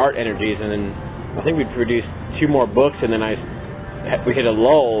art energies. And then I think we produced 2 more books, and then we hit a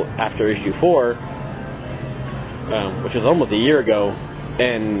lull after issue 4, which was almost a year ago.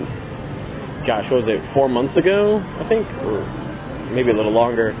 And gosh, what was it? 4 months ago, I think, or maybe a little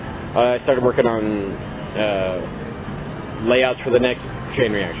longer. I started working on layouts for the next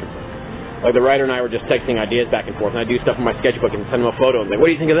Chain Reaction. Like the writer and I were just texting ideas back and forth, and I do stuff in my sketchbook and send him a photo. And I'm like, what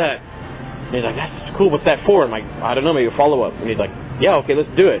do you think of that? And he's like, that's cool. What's that for? I'm like, I don't know, maybe a follow-up. And he's like, yeah, okay, let's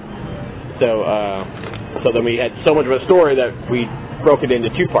do it. So then we had so much of a story that we broke it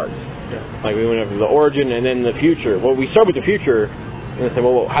into 2 parts. Yeah. Like we went over the origin and then the future. Well, we started with the future, and I said,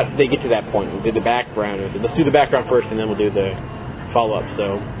 well, how did they get to that point? We did the background. We said, let's do the background first, and then we'll do the follow-up.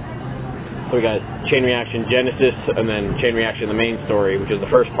 So we got Chain Reaction Genesis, and then Chain Reaction the main story, which is the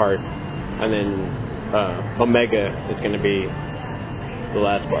first part. And then Omega is going to be the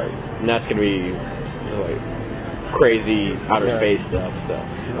last part, and that's going to be like crazy outer space stuff. So,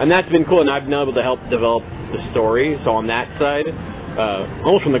 and that's been cool, and I've been able to help develop the story. So on that side,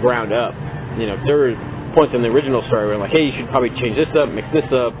 almost from the ground up, there were points in the original story where I'm like, hey, you should probably change this up, mix this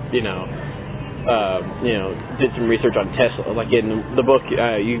up, did some research on Tesla. Like in the book,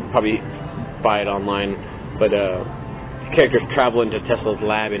 you probably buy it online, but characters travel into Tesla's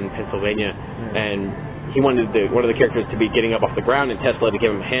lab in Pennsylvania, and he wanted one of the characters to be getting up off the ground, and Tesla to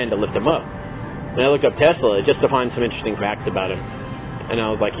give him a hand to lift him up. And I looked up Tesla just to find some interesting facts about him, and I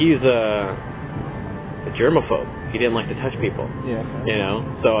was like, he's a germaphobe. He didn't like to touch people.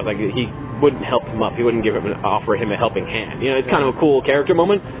 So I was like, he wouldn't help him up. He wouldn't offer him a helping hand. It's kind of a cool character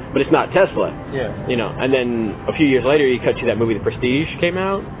moment, but it's not Tesla. And then a few years later, he cut to that movie, The Prestige, came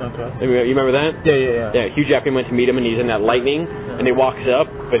out. Okay. You remember that? Yeah. Hugh Jackman went to meet him, and he's in that lightning, and he walks up,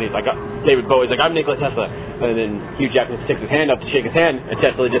 and he's like, David Bowie's like, I'm Nikola Tesla. And then Hugh Jackman sticks his hand up to shake his hand, and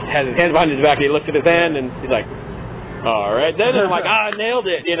Tesla just has his hands behind his back, and he looks at his hand, and he's like, all right then. And I'm like, I nailed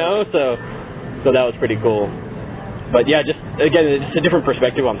it, So that was pretty cool. But yeah, just again, it's a different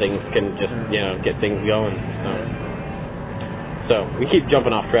perspective on things can just get things going. So we keep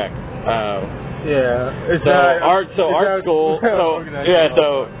jumping off track. Art school.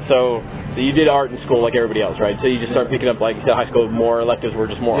 So you did art in school like everybody else, right? So you just started picking up, like you said, high school more electives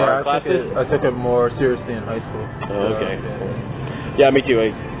were just more art classes. I took it more seriously in high school. Okay. Yeah, me too. I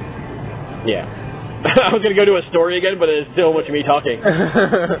was gonna go to a story again, but it's still much of me talking.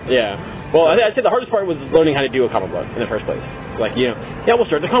 Yeah. Well, I'd say the hardest part was learning how to do a comic book in the first place. Like, we'll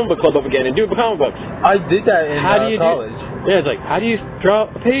start the comic book club up again and do comic books. I did that in college. It's like, how do you draw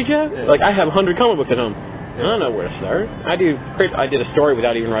a page out? Yeah. Like, I have 100 comic books at home. I don't know where to start. I did a story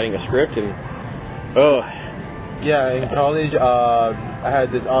without even writing a script, and Yeah, in college, I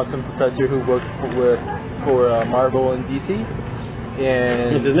had this awesome professor who worked for Marvel and DC.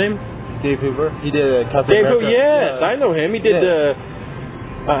 And what's his name? Dave Hoover. He did Captain Dave America. Hoover, yes, I know him. He did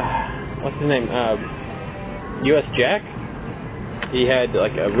what's his name? U.S. Jack. He had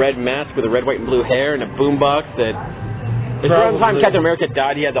like a red mask with a red, white, and blue hair and a boombox that. It's around the time Captain America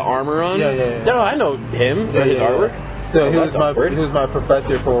died, he had the armor on. Yeah. No, I know him, his artwork. So he was my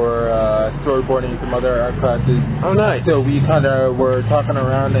professor for storyboarding and some other art classes. Oh, nice. So we kind of were talking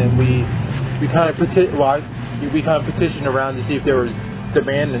around, and we kind of petitioned around to see if there was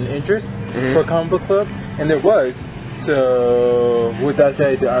demand and interest for a comic book club, and there was. So with that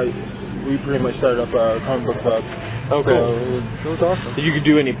said, we pretty much started up a comic book club. Oh, cool. So it was awesome. Did you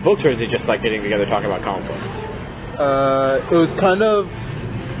do any books, or is it just like getting together talking about comic books? It was kind of.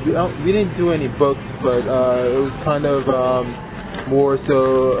 We didn't do any books, but it was kind of more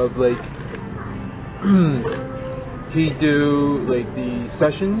so of like he'd do like the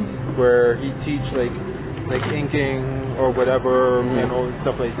sessions where he'd teach like inking or whatever and all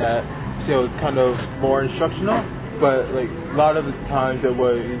stuff like that. So it's kind of more instructional, but like a lot of the times it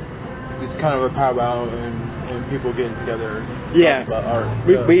was just kind of a powwow and people getting together. Yeah, about art.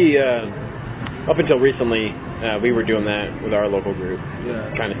 We up until recently. We were doing that with our local group,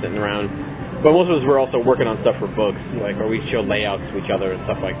 kind of sitting around. But most of us were also working on stuff for books, like where we showed layouts to each other and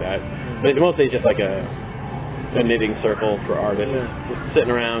stuff like that. But mostly it's just like a knitting circle for artists, just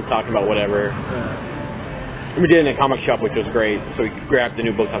sitting around talking about whatever. We did it in a comic shop, which was great. So we grabbed the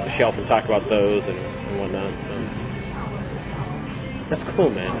new books off the shelf and talked about those and whatnot. So. That's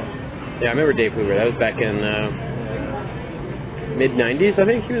cool, man. Yeah, I remember Dave Weaver. That was back in mid-'90s, I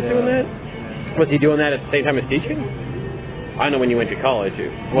think he was doing that. Was he doing that at the same time as teaching? I know when you went to college.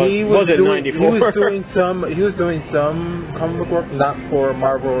 Was it 94? He was doing some comic book work, not for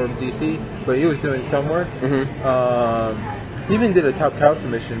Marvel or DC, but he was doing some work. He even did a Top Cow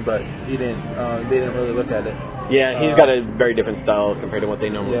submission, but he didn't. They didn't really look at it. Yeah, he's got a very different style compared to what they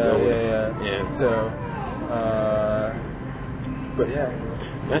normally do. Yeah. So, but yeah.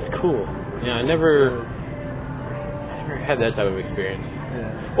 That's cool. Yeah, I never had that type of experience.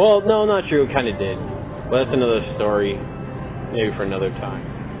 Yeah. Well, no, not true. Kind of did. But that's another story, maybe for another time.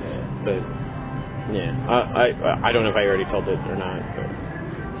 But yeah, I don't know if I already told it or not. But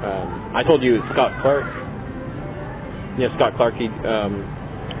I told you Scott Clark. Yeah, Scott Clark.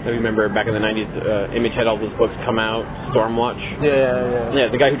 I remember back in the '90s, Image had all those books come out. Stormwatch. Yeah.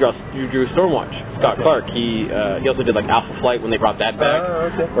 The guy who drew Stormwatch, Scott Clark. He also did like Alpha Flight when they brought that back,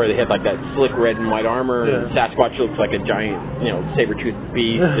 where they had like that slick red and white armor. And Sasquatch looks like a giant, saber-toothed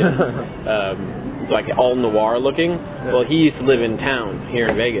beast. And, like all noir looking. Well, he used to live in town here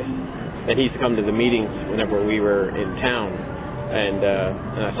in Vegas, and he used to come to the meetings whenever we were in town. And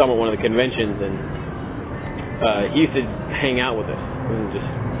I saw him at one of the conventions, and he used to hang out with us and just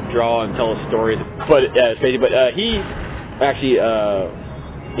draw and tell us stories. But it's crazy. But he actually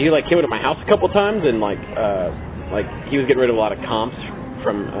he like came into my house a couple times, and like he was getting rid of a lot of comps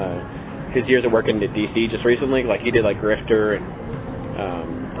from his years of working at DC just recently. Like he did like Grifter and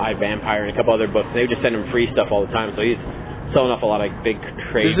I, Vampire and a couple other books. They would just send him free stuff all the time. So he's selling off a lot of big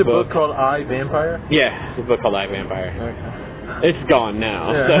trade books. There's a book called I, Vampire? Yeah, there's a book called I, Vampire. Okay. It's gone now.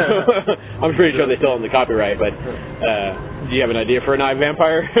 Yeah. So I'm pretty sure they still own the copyright, but do you have an idea for an I,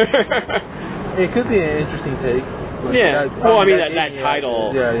 Vampire? It could be an interesting take. Yeah. Well, I mean, that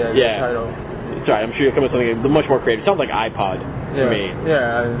title. Yeah. That title. Sorry, I'm sure you'll come with something much more creative. It sounds like iPod to me.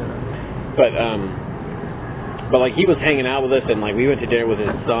 Yeah. But like he was hanging out with us, and like we went to dinner with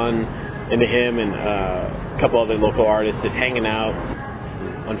his son and him and a couple other local artists just hanging out.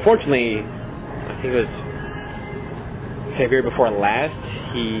 Unfortunately, I think it was February before last,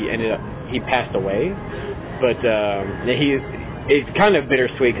 he passed away. But it's kind of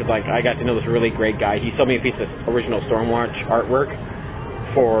bittersweet because like I got to know this really great guy. He sold me a piece of original Stormwatch artwork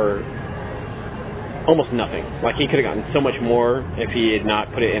for almost nothing. Like he could have gotten so much more if he had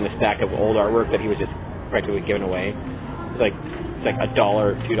not put it in a stack of old artwork that he was just practically giving away. It's like $1, $2.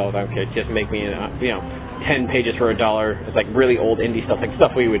 I don't care. Just make me 10 pages for $1. It's like really old indie stuff, like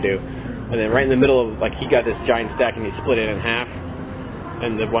stuff we would do. And then right in the middle of like he got this giant stack and he split it in half.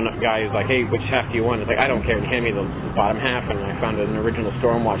 And the one guy was like, "Hey, which half do you want?" It's like, "I don't care." And he handed me the bottom half, and I found an original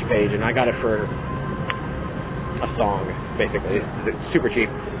Stormwatch page, and I got it for a song, basically. It's super cheap.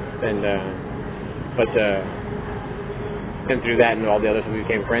 And and through that and all the others, we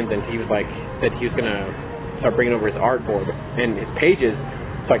became friends. And he was like, said he was gonna start bringing over his artboard and his pages,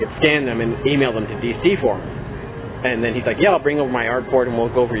 so I could scan them and email them to DC for him. And then he's like, "Yeah, I'll bring over my artboard and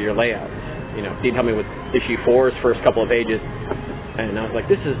we'll go over your layouts." He'd help me with issue 4's first couple of pages. And I was like,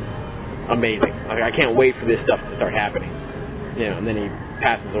 this is amazing. Like, I can't wait for this stuff to start happening. And then he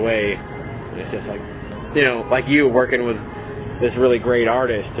passes away. And it's just like, like you working with this really great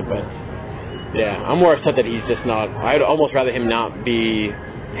artist. But, yeah, I'm more upset that he's just not. I'd almost rather him not be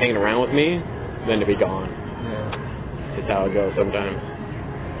hanging around with me than to be gone. Yeah. It's just how it goes sometimes.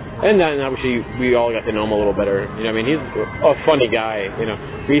 And then, obviously, we all got to know him a little better. He's a funny guy.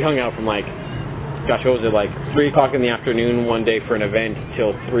 We hung out from, like, gosh, what was it, like 3 o'clock in the afternoon one day for an event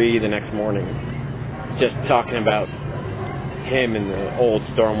till 3 the next morning. Just talking about him and the old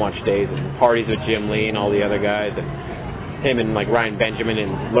Stormwatch days and parties with Jim Lee and all the other guys, and him and like Ryan Benjamin,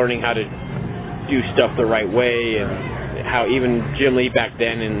 and learning how to do stuff the right way, and how even Jim Lee back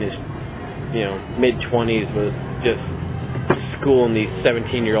then in his mid-20s was just schooling these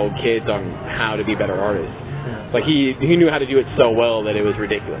 17-year-old kids on how to be better artists. Yeah. Like he knew how to do it so well that it was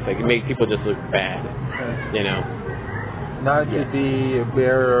ridiculous. Like it made people just look bad, Not to be a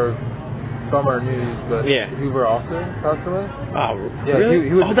bearer of bummer news, but Hoover also passed away. Oh, yeah, really?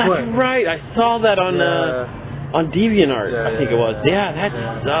 He was that's right. I saw that on DeviantArt. I think it was. Yeah, that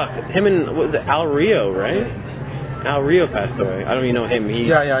sucked. Him and what was it, Al Rio, right? Al Rio passed away. I don't even know him.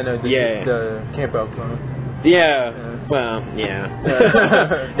 I know. The Camp Out clone. Yeah. Well,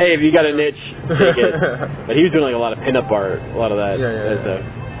 yeah. Hey, if you got a niche, take it. But he was doing like a lot of pinup art, a lot of that stuff.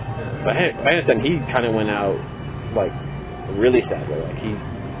 But I understand he kind of went out like really sadly. Like he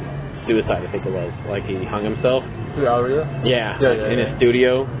suicide, I think it was. Like he hung himself. Al Rio? Yeah. In his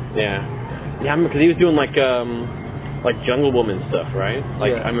studio. Yeah. Yeah, because he was doing like Jungle Woman stuff, right?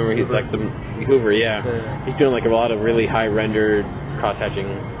 Like I remember he's like the Hoover, He's doing like a lot of really high rendered cross hatching.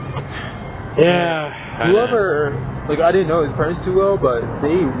 Yeah. Whoever, like I didn't know his parents too well, but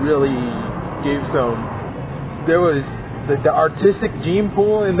they really gave some. There was the artistic gene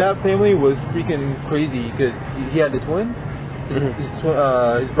pool in that family was freaking crazy because he had the twins.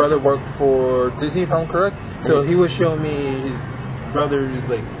 His brother worked for Disney, if I'm correct. So he was showing me his brother's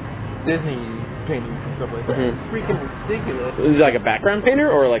like Disney paintings and stuff like that. It's freaking ridiculous. Is he like a background painter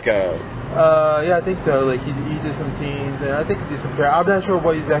or like a? I think so. Like he did some scenes, and I think he did some. I'm not sure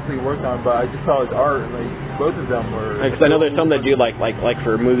what he exactly worked on, but I just saw his art, and like both of them were. Because I know there's some that do like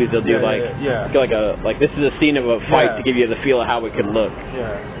for movies they'll do like this is a scene of a fight to give you the feel of how it could look.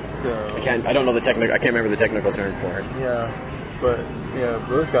 Yeah. So I don't know the technical. I can't remember the technical term for it. Yeah, but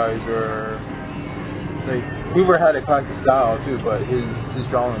those guys were like Hoover had a classic style too, but his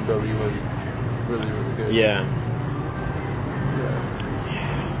drawing ability was really good. Yeah.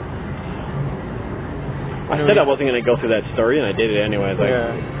 I said I wasn't going to go through that story, and I did it anyway. I was like,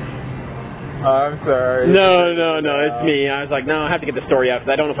 I'm sorry. No, it's me. I was like, no, I have to get the story out,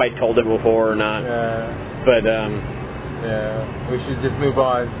 because I don't know if I told it before or not. Yeah. But, we should just move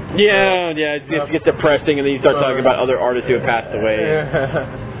on. Yeah, it gets depressing, and then you start talking about other artists who have passed away.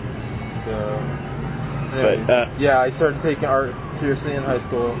 I started taking art seriously in high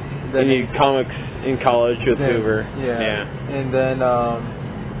school. Then you comics in college with Hoover. Yeah. And then,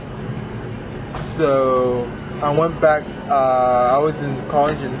 so I went back. I was in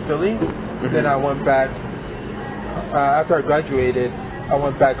college in Philly. Then I went back. After I graduated, I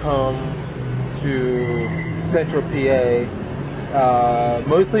went back home to Central PA,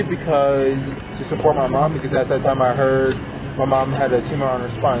 mostly because to support my mom. Because at that time I heard my mom had a tumor on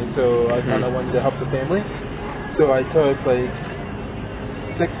her spine, so I kind of wanted to help the family. So I took like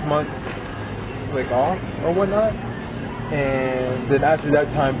 6 months off or whatnot, and then after that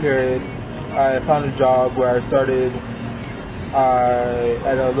time period, I found a job where I started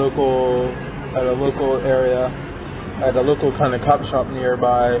at a local area, at a local kind of cop shop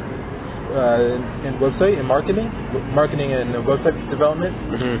nearby, in website and marketing and website development.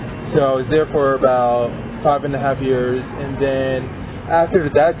 So I was there for about 5.5 years, and then after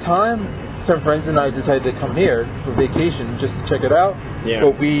that time, some friends and I decided to come here for vacation just to check it out. Yeah.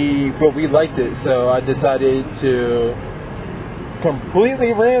 But we liked it, so I decided to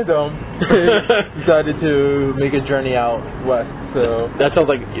completely random decided to make a journey out west. So that sounds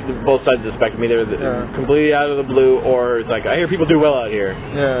like both sides of the spectrum. Either completely out of the blue, or it's like I hear people do well out here.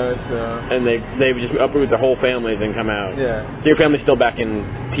 Yeah. So and they just uproot their whole families and come out. Yeah. So your family's still back in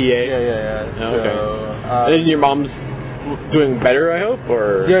PA. Yeah. Oh, okay. So, and your mom's doing better, I hope,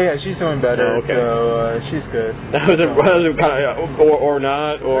 or yeah, she's doing better. Oh, okay. So she's good. That was a kind of or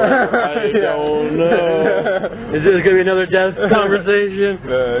not, or I don't know. Is this gonna be another death conversation?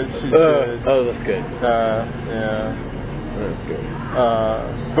 She's good. Oh, that's good. Yeah. That's good.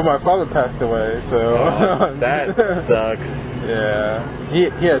 But my father passed away, so that sucks. Yeah.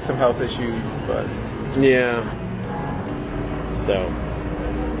 He had some health issues, but yeah. So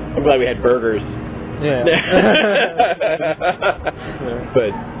I'm glad we had burgers. Yeah.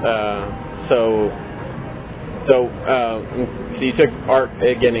 But so you took art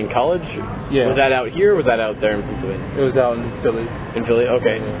again in college? Yeah. Was that out here, or was that out there in Pennsylvania? It was out in Philly. In Philly,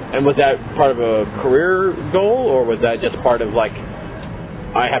 okay. Yeah. And was that part of a career goal, or was that just part of like,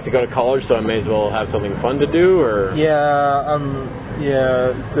 I have to go to college, so I may as well have something fun to do, or?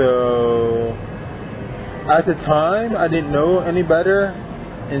 So at the time, I didn't know any better.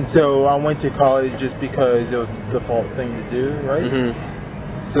 And so I went to college just because it was the default thing to do, right? Mm-hmm.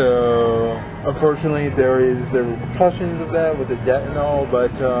 So unfortunately there is the repercussions of that with the debt and all,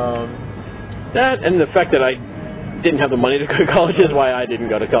 but that and the fact that I didn't have the money to go to college is why I didn't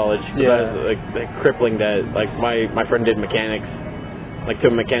go to college. Yeah. That was, like crippling debt. Like my friend did mechanics, like to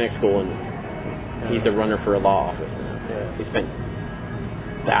a mechanics school, and he's a runner for a law office. Yeah. He spent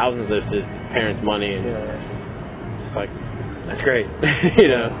thousands of his parents' money, and it's like that's great,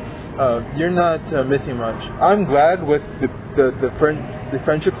 you know. You're not missing much. I'm glad with the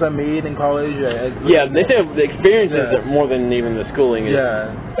friendships I made in college. They say the experiences are more than even the schooling is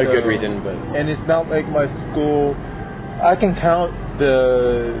a good reason. But and it's not like my school. I can count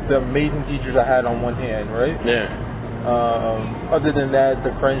the amazing teachers I had on one hand, right? Yeah. Other than that,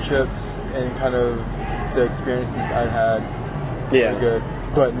 the friendships and kind of the experiences I had were good.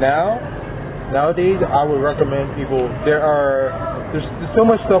 But nowadays, I would recommend people. There's so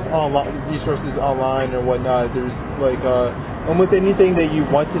much stuff online, resources online and whatnot. There's like almost anything that you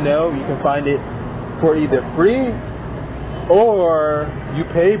want to know, you can find it for either free or you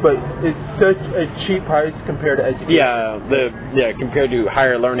pay, but it's such a cheap price compared to education. Compared to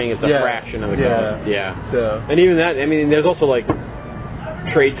higher learning, it's a fraction of the cost. So. And even that, I mean, there's also like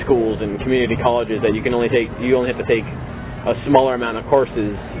trade schools and community colleges that you only have to take a smaller amount of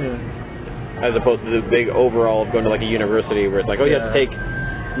courses. As opposed to the big overall of going to like a university where it's like, you have to take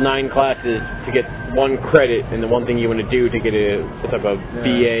 9 classes to get 1 credit and the one thing you want to do to get a type of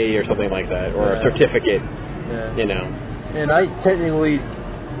BA or something like that, or a certificate, you know. And I technically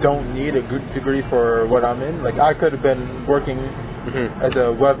don't need a good degree for what I'm in. Like I could have been working as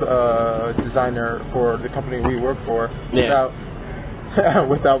a web designer for the company we work for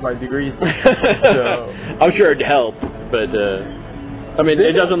without my degrees. So. I'm sure it'd help, but... I mean,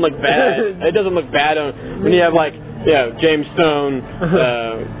 it doesn't look bad. It doesn't look bad when you have like, James Stone,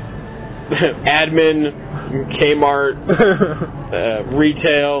 admin, Kmart,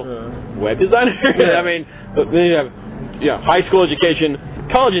 retail, web designer. I mean, then you have high school education,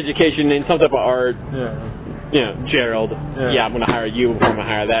 college education, and some type of art. Gerald. I'm going to hire you before I'm going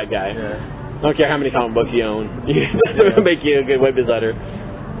to hire that guy. I don't care how many comic books you own. That's going to make you a good web designer.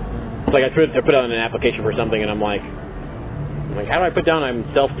 It's like I put out an application for something, and I'm like, how do I put down I'm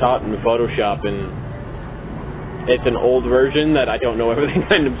self-taught in Photoshop, and it's an old version that I don't know everything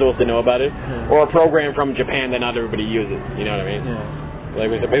I'm supposed to know about it, or a program from Japan that not everybody uses, you know what I mean?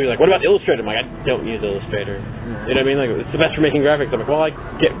 Like maybe like, what about Illustrator? I'm like, I don't use Illustrator. You know what I mean? Like, it's the best for making graphics. I'm like, well, I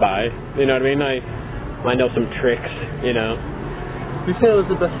get by. You know what I mean? I know some tricks, you know. You said it was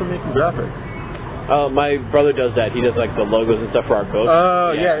the best for making graphics. My brother does that. He does like the logos and stuff for our books.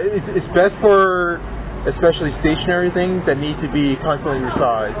 It's best for especially stationary things that need to be constantly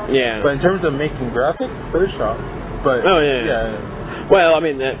resized. Yeah. But in terms of making graphics, Photoshop. But well, I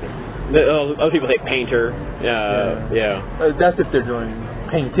mean, other people say Painter. That's if they're doing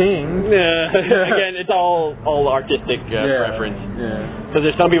painting. Again, it's all artistic preference. Because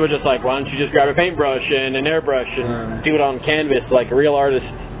there's some people just like, why don't you just grab a paintbrush and an airbrush and do it on canvas like a real artist.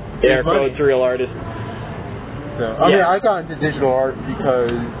 Air quotes, real artist. So I mean, I got into digital art because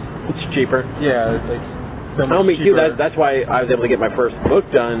it's cheaper. Yeah, it's like so much me cheaper. too. That's why I was able to get my first book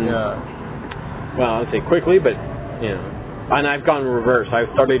done. Well, I'd say quickly, but and I've gone reverse. I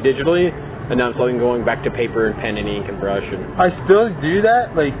started digitally, and now I'm slowly going back to paper and pen and ink and brush. And I still do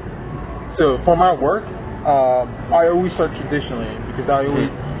that. Like, so for my work, I always start traditionally because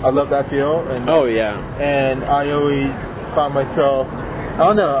I love that feel. And and I always find myself. I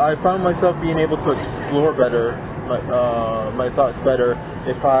don't know. I found myself being able to explore better. My thoughts better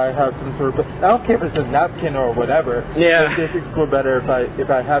if I have some sort of. I don't care if it's a napkin or whatever. Yeah. Just explore better if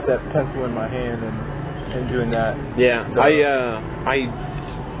I have that pencil in my hand and doing that. Yeah. So.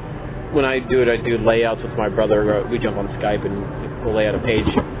 When I do it, I do layouts with my brother. We jump on Skype and we'll lay out a page,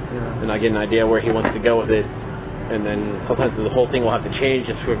 and I get an idea where he wants to go with it, and then sometimes the whole thing will have to change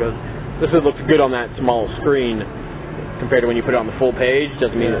just because this looks good on that small screen. Compared to when you put it on the full page,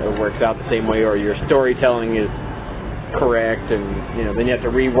 doesn't mean that it works out the same way, or your storytelling is correct, and then you have to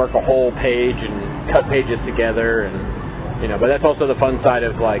rework a whole page and cut pages together, and but that's also the fun side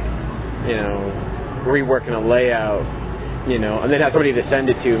of like reworking a layout, and then have somebody to send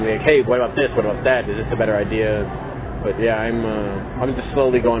it to and be like, hey, what about this, what about that, is this a better idea? But I'm just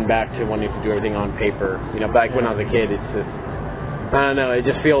slowly going back to wanting to do everything on paper. Back when I was a kid, it's just, I don't know, it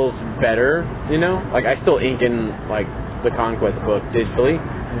just feels better, like I still ink in like the Conquest book digitally.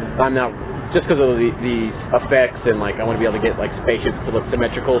 I'm now, just because of the effects and like I want to be able to get like spaceships to look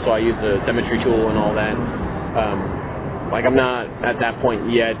symmetrical, so I use the symmetry tool and all that. Like I'm not at that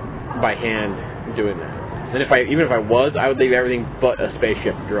point yet by hand doing that. And even if I was, I would leave everything but a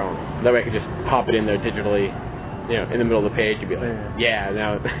spaceship drone. That way I could just pop it in there digitally, in the middle of the page. You'd be like, yeah,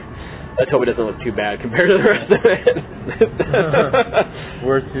 now let's hope it doesn't look too bad compared to the rest of it.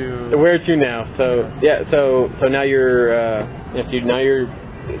 Where to now? So so now you're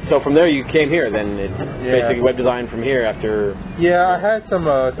so from there you came here. Then it's basically web design from here after. Yeah, I had some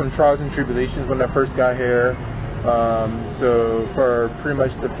trials and tribulations when I first got here. So for pretty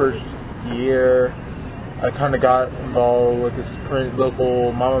much the first year, I kind of got involved with this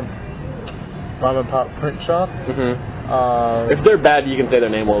local mom and pop print shop. Mm-hmm. If they're bad, you can say their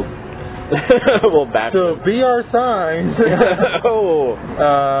name. We'll back. So BR Signs. Oh.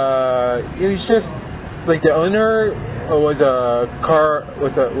 It was just like the owner was a car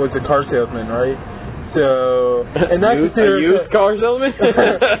salesman, right? So, and not a used car salesman.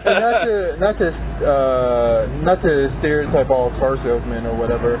 not to stereotype all car salesmen or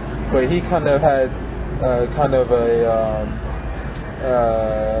whatever, but he kind of had kind of a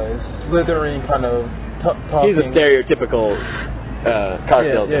slithering kind of talking. He's a stereotypical car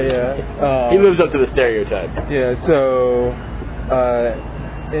salesman. Yeah. He lives up to the stereotype. Yeah. So,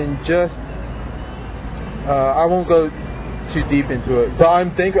 and just I won't go too deep into it, but I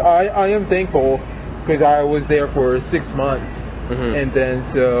am thankful because I was there for 6 months, and then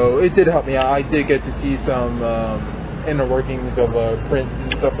so it did help me out. I did get to see some inner workings of print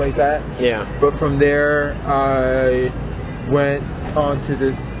and stuff like that. Yeah. But from there, I went on to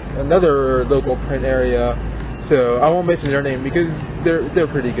another local print area. So I won't mention their name because they're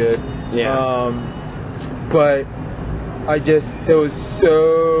pretty good. Yeah. But it was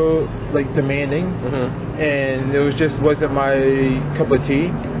so demanding, and it wasn't my cup of tea.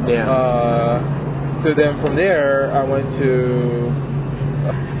 Yeah. So then from there, I went to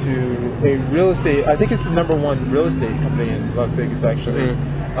a real estate. I think it's the #1 real estate company in Las Vegas, actually.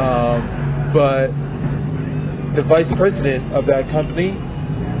 But the vice president of that company,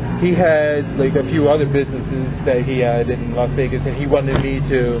 he had a few other businesses that he had in Las Vegas, and he wanted me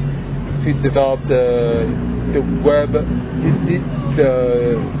to develop the web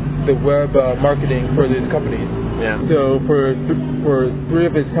marketing for these companies. Yeah. So for 3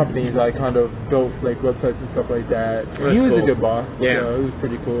 of his companies, I kind of built websites and stuff like that. That's he was cool. a good boss. Yeah. So it was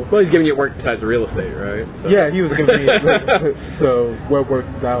pretty cool. Well, he's giving you work besides real estate, right? So. Yeah, he was giving me web work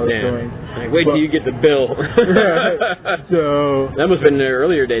that I was doing. Wait till you get the bill. So that must have been in the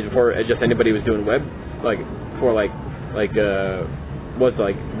earlier days before just anybody was doing web, before Wix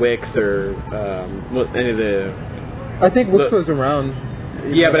or any of the. I think Wix was around.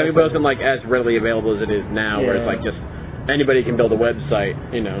 Yeah, but it wasn't as readily available as it is now, where it's just anybody can build a website,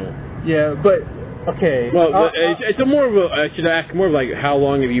 Yeah, but okay. Well, it's more of I should ask more of how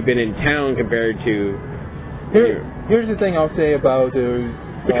long have you been in town compared to? Here's the thing I'll say about those.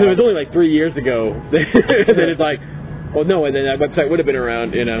 Because it was only 3 years ago. Then it's well, no, and then that website would have been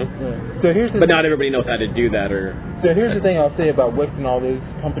around, Yeah. So but not everybody knows how to do that, or. So here's the thing I'll say about Wix and all those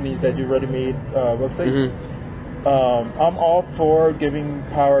companies that do ready-made websites. I'm all for giving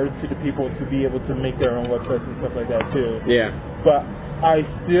power to the people to be able to make their own websites and stuff like that too. Yeah. But I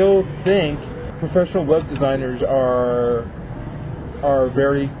still think professional web designers are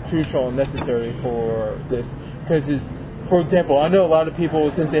very crucial and necessary for this. Because, for example, I know a lot of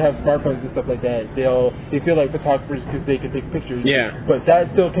people, since they have smartphones and stuff like that, they feel like photographers because they can take pictures. Yeah. But that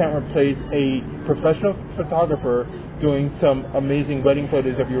still can't replace a professional photographer doing some amazing wedding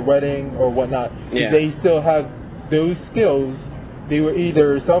photos of your wedding or whatnot. Yeah. They still have those skills. They were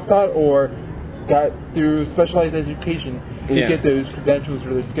either self-taught or got through specialized education to get those credentials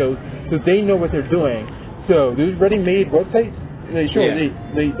or those skills, so they know what they're doing. So those ready-made websites,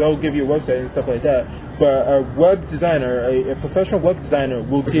 they'll give you a website and stuff like that. But a web designer, a professional web designer,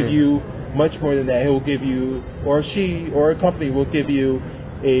 will give you much more than that. He will give you, or she, or a company will give you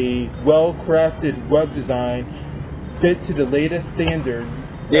a well-crafted web design fit to the latest standards.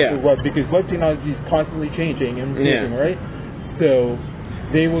 Web, because web technology is constantly changing and improving, right? So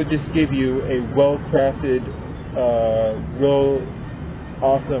they will just give you a well-crafted, real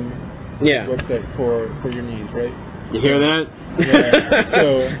awesome website for your needs, right? You hear that? Yeah. So,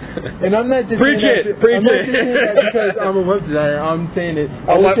 and I'm not just preach it saying that because I'm a web designer. I'm saying it.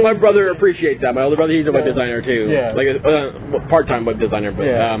 My brother appreciates that. My older brother, he's a web designer too. Yeah. Part-time web designer,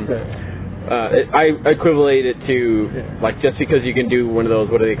 but. I equivalent it to just because you can do one of those,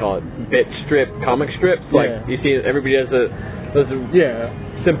 what do they call it, comic strips, you see everybody does those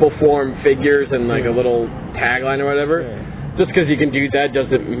simple form figures and a little tagline or whatever. Just because you can do that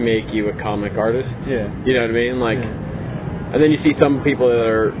doesn't make you a comic artist. You know what I mean? And then you see some people that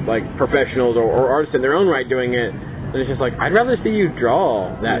are professionals or artists in their own right doing it, And it's just like, I'd rather see you draw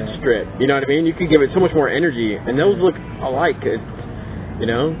that strip. You know what I mean? You could give it so much more energy, and those look alike. It's, you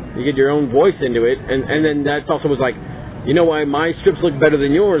know, you get your own voice into it, and then that also was like, you know why my strips look better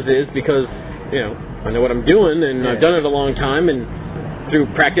than yours is because, you know, I know what I'm doing, and I've done it a long time, and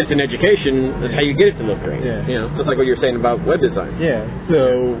through practice and education, that's how you get it to look great. Yeah. You know, just like what you were saying about web design. Yeah.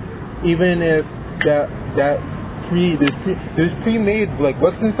 So even if there's pre-made like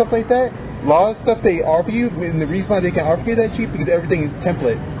books and stuff like that, a lot of stuff they offer you, and the reason why they can offer you that cheap because everything is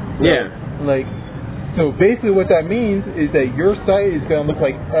template. Like, so basically what that means is that your site is going to look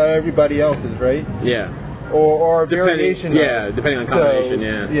like everybody else's, right? Yeah. Or variation. Depending on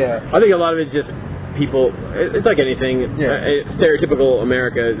combination. I think a lot of it's just people. It's like anything. Stereotypical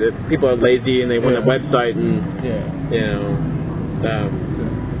America. People are lazy and they want a website and you know.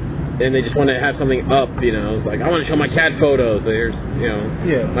 And they just want to have something up, you know. It's like, I want to show my cat photos. There's, you know,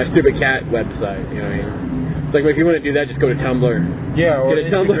 my stupid cat website, you know what I mean? It's like, if you want to do that, just go to Tumblr. Yeah, or get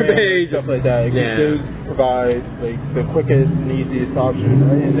a Tumblr page. Stuff like that. Those provide, like, the quickest and easiest option.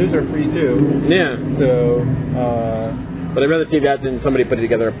 Right? And those are free, too. Yeah. So, but I'd rather see that than somebody putting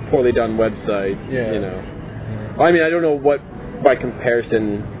together a poorly done website, you know. Well, I mean, I don't know what, by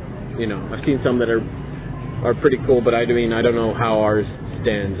comparison, you know, I've seen some that are pretty cool, but I don't know how ours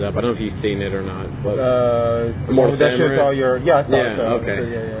stands up. I don't know if you've seen it or not. But Immortal Samurai. All your, I saw it. Okay.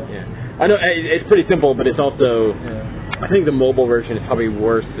 So, I know it's pretty simple, but it's also I think the mobile version is probably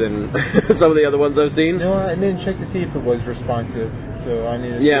worse than some of the other ones I've seen. No, I didn't check to see if it was responsive. So I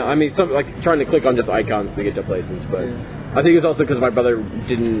need. I mean, some like trying to click on just icons to get to places, but I think it's also because my brother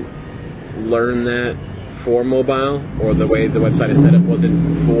didn't learn that for mobile, or the way the website is set up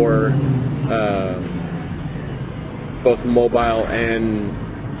wasn't for both mobile and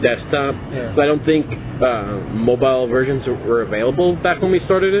desktop. So I don't think mobile versions were available back when we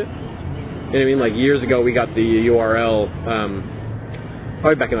started it. You know what I mean? Like years ago, we got the URL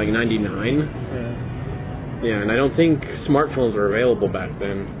probably back in like '99. And I don't think smartphones were available back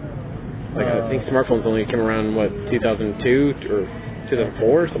then. Like I think smartphones only came around 2002 or 2004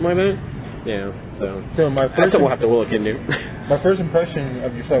 or something like that. So that's what we'll have to look into. My first impression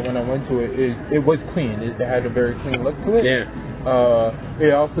of your site when I went to it is it was clean. It had a very clean look to it.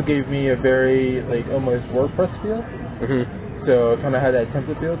 It also gave me a very like almost WordPress feel. So it kind of had that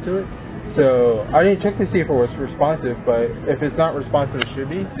template feel to it. So I didn't check to see if it was responsive, but if it's not responsive, it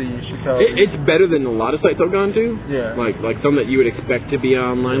should be. So you should tell. It's better than a lot of sites I've gone to. Like some that you would expect to be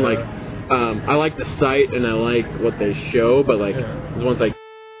online. Like I like the site and I like what they show, but like there's ones like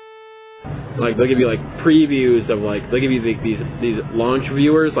they'll give you like previews of like they'll give you these launch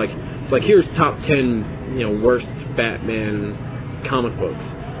viewers like it's like here's top 10 worst Batman comic books.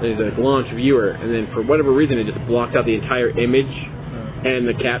 And there's a launch viewer, and then for whatever reason it just blocked out the entire image and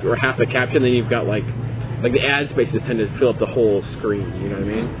the cap or half the caption. Then you've got like the ad spaces tend to fill up the whole screen. You know what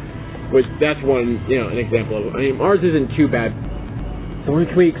I mean? Which that's one an example of. I mean ours isn't too bad. So when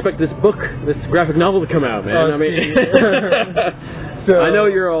can we expect this graphic novel to come out, man? I mean. So, I know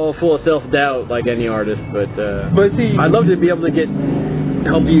you're all full of self-doubt like any artist, but see, I'd love to be able to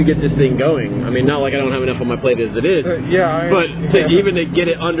help you get this thing going. I mean, not like I don't have enough on my plate as it is, but even to get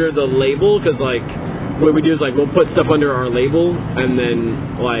it under the label, because like what we do is like we'll put stuff under our label, and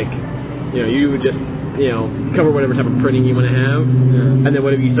then like you would just cover whatever type of printing you want to have, and then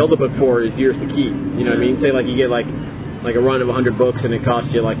whatever you sell the book for is yours to keep. You know what I mean? Say like you get like a run of 100 books and it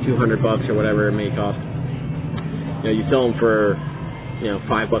costs you like $200 or whatever it may cost. You sell them for $5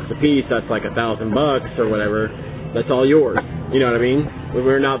 a piece, that's like $1,000 or whatever. That's all yours. You know what I mean?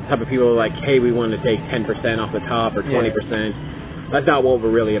 We're not the type of people who are like, hey, we want to take 10% off the top or 20%. That's not what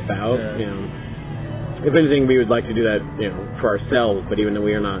we're really about. If anything, we would like to do that, for ourselves. But even though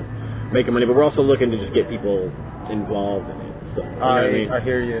we are not making money, but we're also looking to just get people involved in it. So, I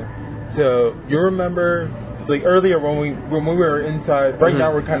hear you. So you remember, like earlier when we were inside. Right now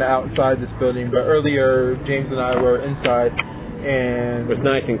we're kind of outside this building, but earlier James and I were inside. And it was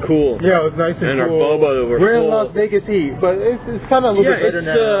nice and cool. Yeah, it was nice and cool. Our boba were We're full. in Las Vegas heat, but it's kind of a little bit better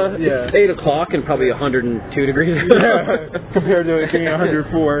now. It's 8 o'clock and probably 102 degrees. Compared to it being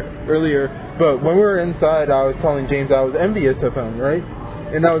 104 earlier. But when we were inside, I was telling James I was envious of him, right?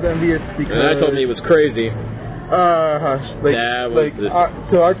 And I was envious because... And I told him he was crazy.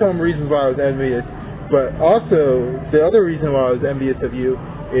 So I told him reasons why I was envious. But also, the other reason why I was envious of you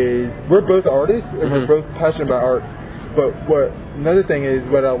is we're both artists and we're both passionate about art. But another thing is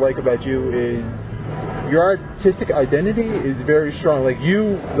what I like about you is your artistic identity is very strong. Like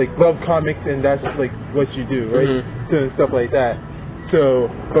you love comics and that's like what you do, right? So stuff like that.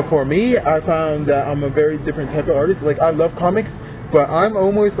 So, but for me, I found that I'm a very different type of artist. Like I love comics, but I'm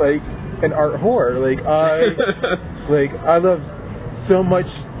almost like an art whore. Like I love so much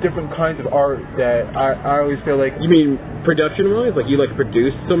different kinds of art that I always feel like. You mean production-wise? Like you like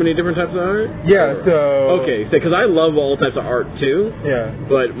produce so many different types of art? Yeah. So. Okay, because I love all types of art too. Yeah.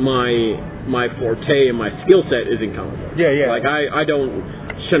 But my forte and my skill set is in comic books. Yeah. Like I don't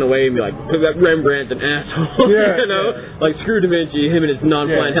shun away and be like, that Rembrandt's an asshole. Yeah. You know, like screw Da Vinci, him and his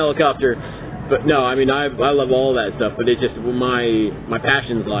non-flying helicopter. But no, I mean I love all that stuff, but it's just my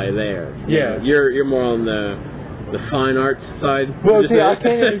passions lie there. Yeah. You're more on the fine arts side. Well, see, I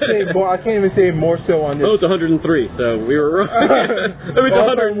can't even say more so on this. Oh, it's 103, so we were wrong. It was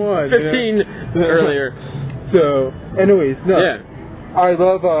 115 earlier. So, anyways, no. Yeah. I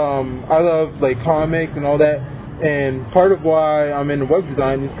love like comics and all that, and part of why I'm into web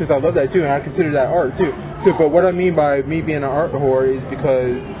design is because I love that too, and I consider that art too. So, but what I mean by me being an art whore is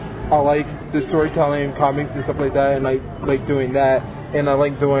because I like the storytelling, comics and stuff like that, and I like doing that, and I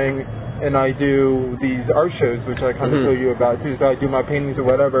like doing. And I do these art shows, which I kind of told you about too. So I do my paintings or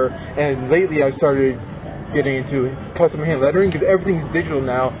whatever. And lately I've started getting into custom hand lettering because everything's digital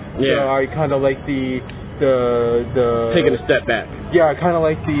now. Yeah. So I kind of like the taking a step back. Yeah, I kind of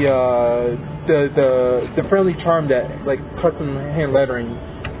like the friendly charm that like custom hand lettering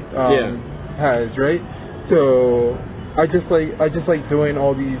has, right? So I just like doing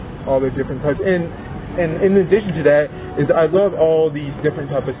all the different types. And in addition to that, is I love all these different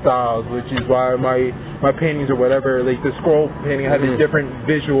type of styles, which is why my paintings or whatever, like the scroll painting, had a different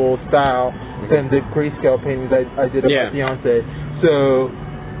visual style than the grayscale paintings I did of my fiance. So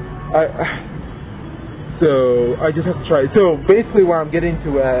I just have to try it. So basically, what I'm getting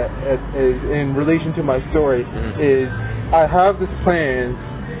to is in relation to my story is I have this plan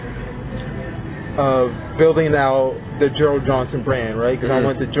of building out the Gerald Johnson brand, right? Because I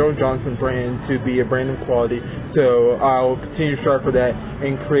want the Gerald Johnson brand to be a brand of quality. So I'll continue to strive for that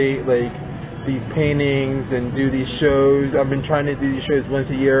and create like these paintings and do these shows. I've been trying to do these shows once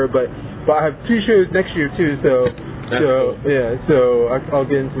a year, but I have 2 shows next year too. So I'll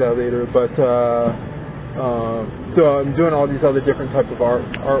get into that later. But so I'm doing all these other different types of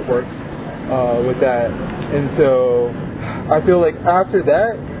artwork with that, and so I feel like after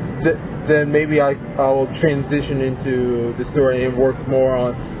that. Then maybe I'll transition into the story and work more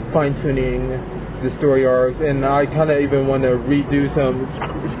on fine-tuning the story arcs. And I kind of even want to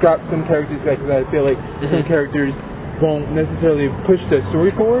scrap some characters because I feel like some characters won't necessarily push the story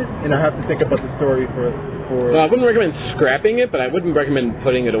forward, and I have to think about the story for. Well, I wouldn't recommend scrapping it, but I wouldn't recommend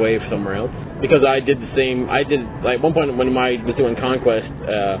putting it away somewhere else because I did the same. I did like one point when I was doing Conquest.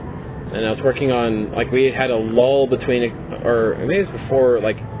 And I was working on like we had a lull between, or maybe it was before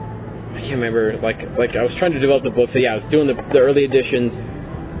like. I can't remember, like I was trying to develop the book, so yeah, I was doing the early editions,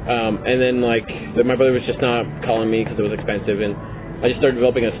 and then like my brother was just not calling me because it was expensive, and I just started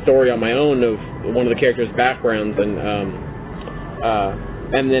developing a story on my own of one of the characters' backgrounds, and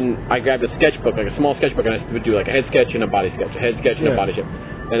then I grabbed a sketchbook, like a small sketchbook, and I would do like a head sketch and a body sketch, a head sketch and a body sketch,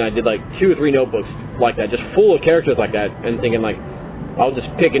 and I did like 2 or 3 notebooks like that, just full of characters like that, and thinking like, I'll just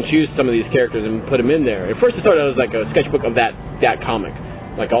pick and choose some of these characters and put them in there. At first it started out as like a sketchbook of that comic.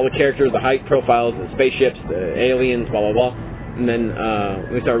 Like all the characters, the height profiles, the spaceships, the aliens, blah, blah, blah. And then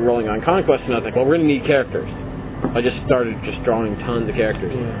we started rolling on Conquest, and I was like, well, we're going to need characters. I just started drawing tons of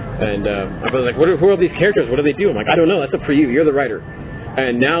characters. And I was like, who are these characters? What do they do? I'm like, I don't know. That's up for you. You're the writer.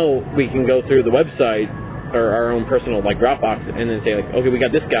 And now we can go through the website or our own personal like Dropbox and then say, like, okay, we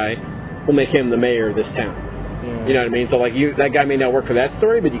got this guy. We'll make him the mayor of this town. You know what I mean? So like that guy may not work for that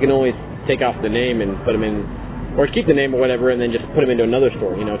story, but you can always take off the name and put him in. Or keep the name or whatever, and then just put them into another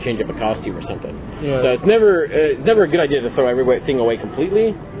story. You know, change up a costume or something. Yeah. So it's never a good idea to throw everything away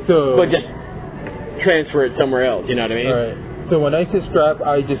completely. But just transfer it somewhere else. You know what I mean? All right. So when I say scrap,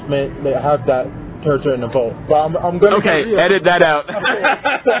 I just meant have that character in a vault. But I'm gonna edit that out.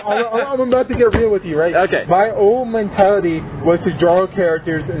 So I'm about to get real with you, right? Okay. My old mentality was to draw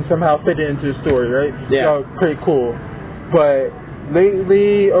characters and somehow fit it into a story, right? Yeah. So pretty cool, but.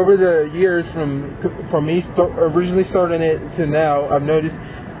 Lately, over the years, from me originally starting it to now, I've noticed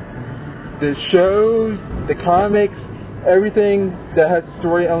the shows, the comics, everything that has a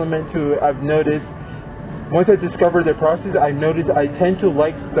story element to it. I've noticed once I discovered the process, I noticed I tend to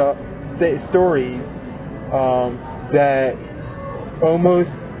like the stories that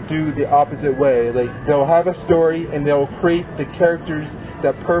almost do the opposite way. Like they'll have a story and they'll create the characters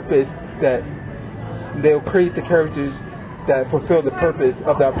that fulfill the purpose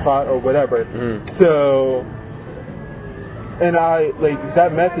of that plot or whatever. So, and I like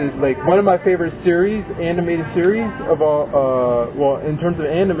that method. Like one of my favorite animated series of all, in terms of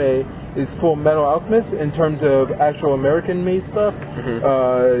anime, is Full Metal Alchemist. In terms of actual American-made stuff,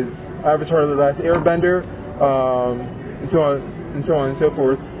 Avatar: The Last Airbender, and so on and so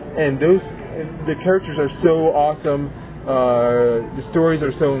forth. And the characters are so awesome. The stories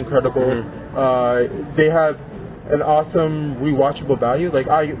are so incredible. They have an awesome rewatchable value. Like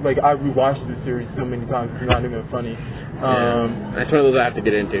I rewatched the series so many times. It's not even funny. That's one of those I have to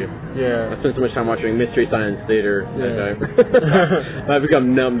get into. Yeah. I spend so much time watching Mystery Science Theater. Yeah. I've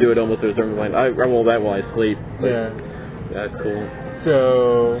become numb to it almost at a certain point. I roll that while I sleep. Yeah. That's cool.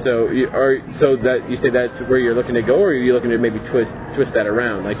 So you say that's where you're looking to go, or are you looking to maybe twist that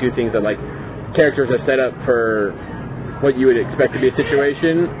around, like do things that like characters are set up for what you would expect to be a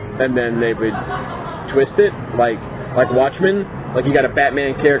situation, and then they would twist it, like Watchmen. Like you got a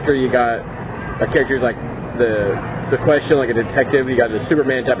Batman character, you got a character like the Question, like a detective. You got a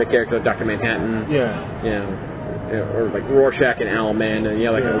Superman type of character, like Dr. Manhattan. Or like Rorschach and Owlman, and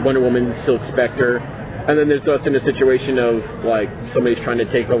like a Wonder Woman, Silk Spectre. And then there's us in a situation of like somebody's trying to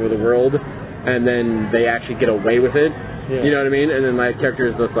take over the world, and then they actually get away with it. Yeah. You know what I mean? And then my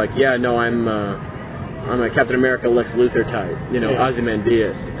character is just like, I'm a Captain America Lex Luthor type,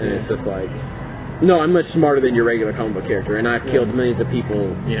 Ozymandias, and it's just like, no, I'm much smarter than your regular comic book character, and I've killed millions of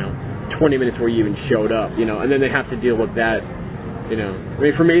people, 20 minutes before you even showed up, and then they have to deal with that, I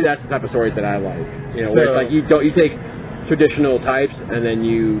mean, for me, that's the type of stories that I like, where it's like you take traditional types and then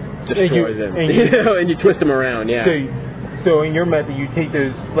you destroy them, and you twist them around, So in your method, you take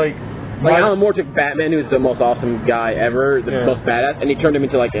those, like Alan Moore took Batman, who's the most awesome guy ever, the most badass, and he turned him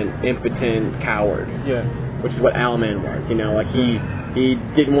into like an impotent coward. Yeah. Which is what Owlman was, like he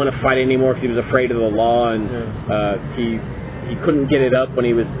didn't want to fight anymore because he was afraid of the law, and he couldn't get it up when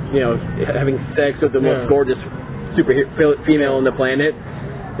he was, having sex with the most gorgeous super female on the planet,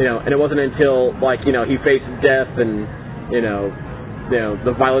 and it wasn't until like he faced death and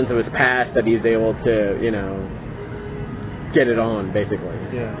the violence of his past that he's able to get it on, basically.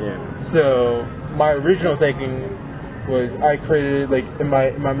 So my original thinking was I created, like in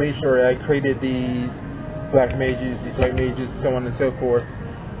my main story, I created these black mages, these white mages, so on and so forth,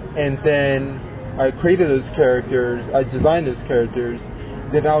 and then I created those characters, I designed those characters,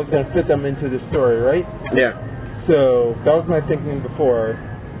 then I was going to fit them into the story, right? Yeah. So that was my thinking before,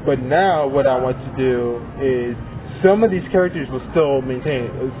 but now what I want to do is some of these characters will still be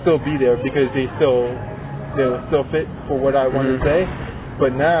there because they will still fit for what I want to say,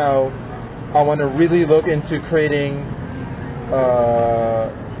 but now I want to really look into creating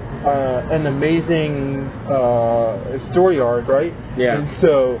an amazing story arc, right? Yeah. And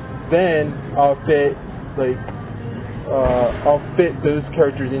so then I'll fit those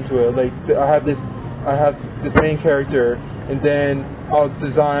characters into it. Like I have this main character, and then I'll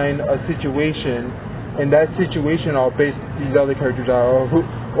design a situation, and that situation I'll base these other characters out,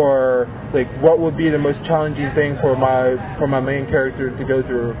 or like what would be the most challenging thing for my main character to go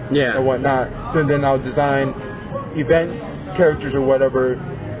through, or whatnot. So then I'll design event characters or whatever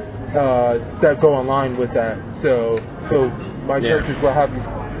that go in line with that. So my characters will have these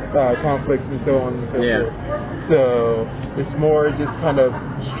conflicts and so on and so forth. So it's more just kind of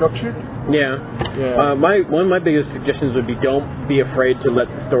structured. One of my biggest suggestions would be don't be afraid to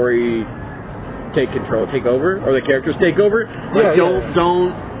let the story take over, or the characters take over.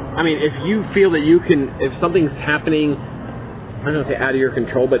 Don't. I mean, if you feel that if something's happening, I don't know if it's out of your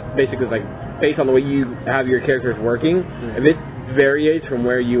control, but basically like based on the way you have your characters working, if it varies from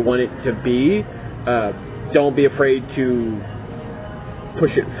where you want it to be, don't be afraid to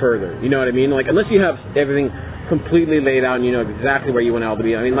push it further. You know what I mean? Like unless you have everything completely laid out and you know exactly where you want it all to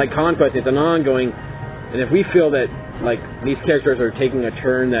be. I mean, like Conquest, it's an ongoing, and if we feel that like these characters are taking a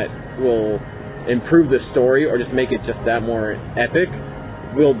turn that will improve the story or just make it just that more epic,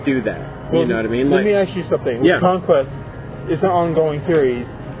 we'll do that. You know what I mean? Let me ask you something. With Conquest, it's an ongoing series.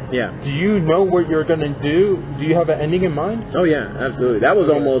 Yeah. Do you know what you're going to do? Do you have an ending in mind? Oh, yeah, absolutely. That was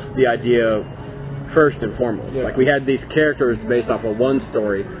almost the idea first and foremost. Like, we had these characters based off of one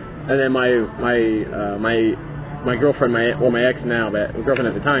story, and then my girlfriend, my ex now, but girlfriend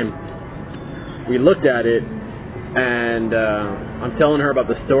at the time, we looked at it, and I'm telling her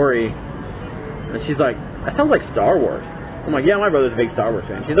about the story, and she's like, that sounds like Star Wars. I'm like, yeah, my brother's a big Star Wars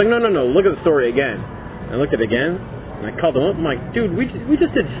fan. She's like, no, look at the story again. And I looked at it again, and I called him up. I'm like, dude, we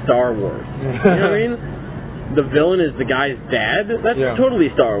just did Star Wars. You know what I mean? The villain is the guy's dad. That's totally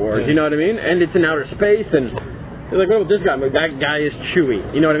Star Wars. You know what I mean? And it's in outer space, and they're like, well, this guy, but that guy is Chewie.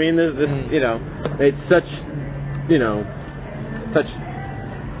 You know what I mean? This, it's such,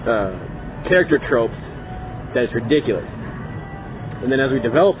 character tropes that it's ridiculous. And then as we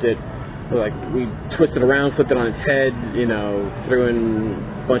developed it, we twisted around, flipped it on its head, threw in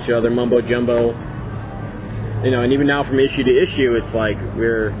a bunch of other mumbo jumbo, and even now from issue to issue, it's like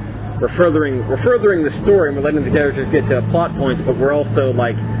we're we're furthering the story and we're letting the characters get to plot points, but we're also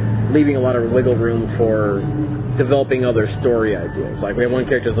like leaving a lot of wiggle room for developing other story ideas. Like we have one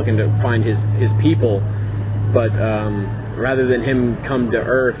character looking to find his people, but rather than him come to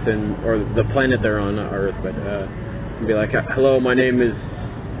Earth or the planet they're on, not Earth, but be like, hello, my name is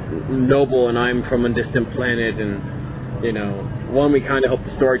Noble and I'm from a distant planet, and you know, one, we kind of hope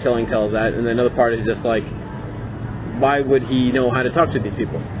the storytelling tells that, and then another part is just like, why would he know how to talk to these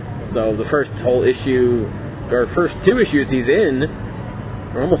people? So the first two issues he's in,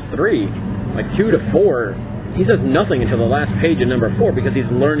 or almost 3, like 2 to 4, he says nothing until the last page of number 4 because he's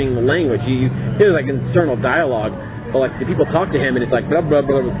learning the language. He hears like internal dialogue, but like the people talk to him and it's like blah blah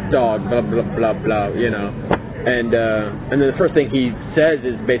blah dog blah blah blah blah, you know. And then the first thing he says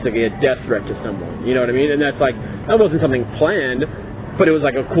is basically a death threat to someone. You know what I mean? And that's like, that wasn't something planned, but it was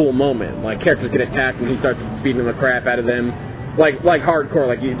like a cool moment. Like characters get attacked and he starts beating the crap out of them. Like hardcore.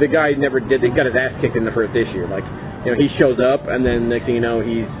 Like the guy never did. He got his ass kicked in the first issue. Like, you know, he shows up and then next thing you know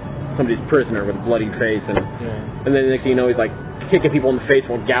he's somebody's prisoner with a bloody face and then next thing you know he's like kicking people in the face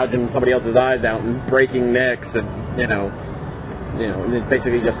while gouging somebody else's eyes out and breaking necks and you know and then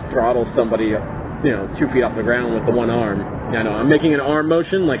basically just throttles somebody 2 feet off the ground with the one arm. I know I'm making an arm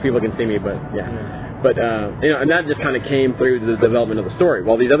motion like people can see me, but but and that just kind of came through the development of the story.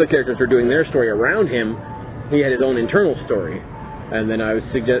 While these other characters were doing their story around him, he had his own internal story. And then I would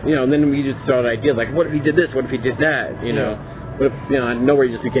suggest, and then we just started ideas like, what if he did this? What if he did that? What if, out of nowhere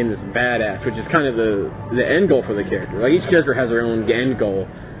he just became this badass, which is kind of the end goal for the character. Like each character has their own end goal,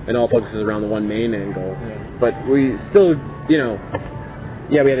 and all focuses around the one main end goal. But we still,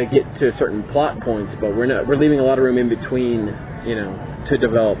 we had to get to certain plot points, but we're leaving a lot of room in between, to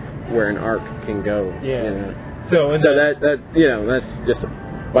develop where an arc can go. So that that's just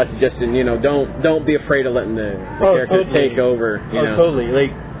my suggestion. Don't be afraid of letting the characters take over. Totally.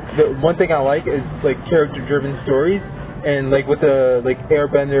 Like the one thing I like is like character-driven stories, and like with the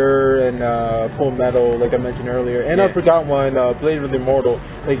Airbender and Full Metal, like I mentioned earlier, and I forgot one, Blade of the Immortal.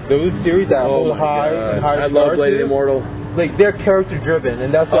 Like those series that hold high and high. I love Blade of the Immortal. Like they're character-driven,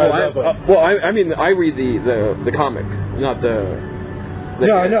 and that's why I love them. I mean, I read the comic, not the.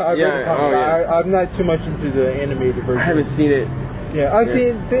 No, I know. I read the comic. I'm not too much into the animated version. I haven't seen it. Yeah, I've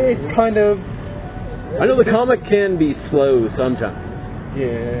seen it's kind of. I know the comic can be slow sometimes.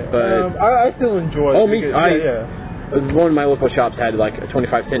 Yeah, but I still enjoy it. Oh, me, one of my local shops had like a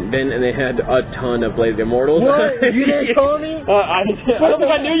 25-cent bin, and they had a ton of Blade of the Immortals. What? You didn't tell me? I don't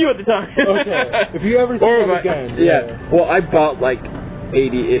think I knew you at the time. Okay. If you ever see it again. Yeah. Well, I bought like 80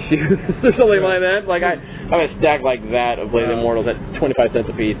 issues or something like that. Like I have a stack like that of Blade of the Immortals at 25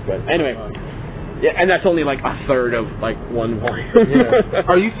 cents a piece. But anyway. Yeah, and that's only like a third of like one volume.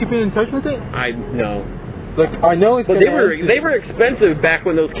 Are you keeping in touch with it? No. Like I know it's. But they were expensive back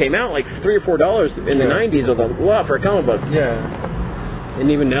when those came out, like $3 or $4 in the '90s was a lot for a comic book. Yeah. And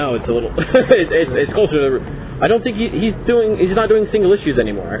even now it's a little. it's closer to. I don't think he's not doing single issues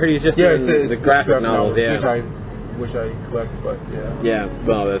anymore. I heard he's just doing the graphic novels. Which I collect, but Yeah.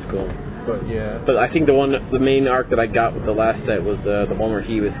 Well, that's cool. But But I think the main arc that I got with the last set was the one where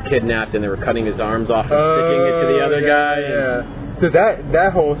he was kidnapped and they were cutting his arms off and sticking it to the other guy. Yeah. So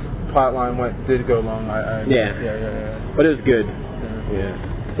that whole plot line did go long. Yeah. But it was good. Yeah.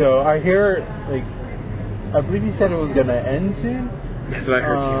 So I hear I believe you said it was gonna end soon. That's what I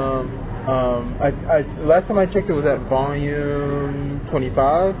heard. Last time I checked, it was at volume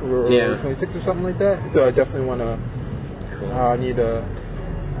 25 or 26 or something like that. So I definitely want to. I need to.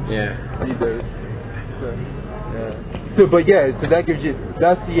 Yeah. Need those. So that gives you.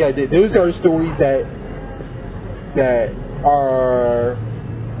 That's the idea. Those are stories that are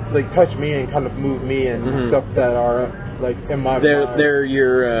like touch me and kind of move me and stuff that are like in my. They're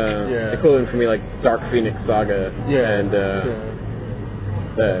your equivalent for me, like Dark Phoenix Saga and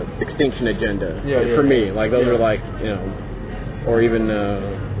Extinction Agenda. For me, like those are like or even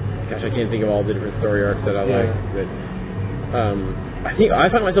gosh, I can't think of all the different story arcs that I like. But I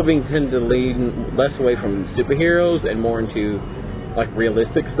find myself being tend to lean less away from superheroes and more into like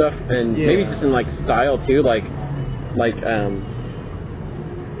realistic stuff and maybe just in like style too, like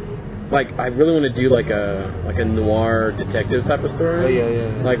I really want to do like a noir detective type of story.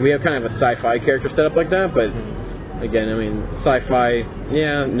 Like we have kind of a sci-fi character set up like that, but again, I mean sci-fi,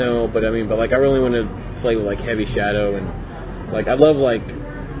 but I really want to play with like Heavy Shadow and like I love like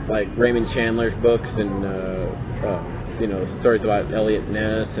Raymond Chandler's books and stories about Elliot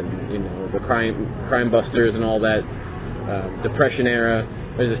Ness and the crime busters and all that Depression era.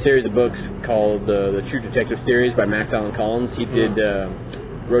 There's a series of books called the True Detective series by Max Allan Collins. He did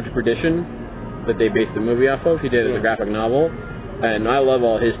Road to Perdition that they based the movie off of. He did it as a graphic novel, and I love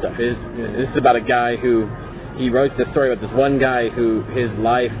all his stuff. This is about a guy who he wrote the story about this one guy who his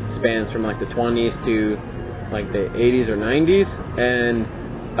life spans from like the 20s to like the 80s or 90s, and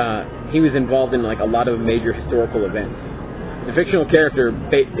he was involved in like a lot of major historical events. The fictional character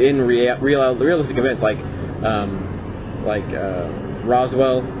in realistic events like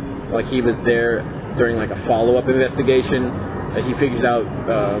Roswell, like he was there during like a follow-up investigation. He figures out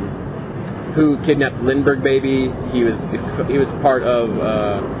who kidnapped Lindbergh baby. He was part of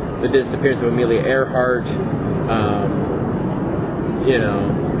the disappearance of Amelia Earhart.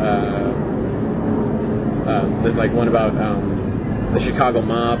 There's like one about the Chicago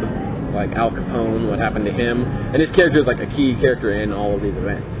mob, like Al Capone, what happened to him. And his character is like a key character in all of these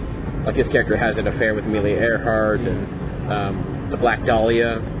events. Like his character has an affair with Amelia Earhart and the Black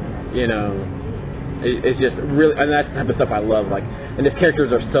Dahlia. It's just really, and that's the type of stuff I love. Like, and his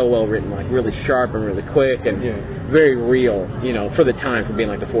characters are so well written, like really sharp and really quick and very real. For the time, for being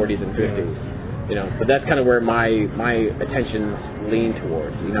like the 40s and 50s. But that's kind of where my attentions lean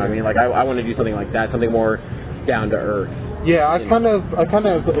towards. You know what I mean? Like I want to do something like that, something more down to earth. Yeah, I kind of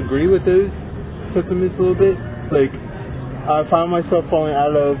agree with those sentiments a little bit. Like, I find myself falling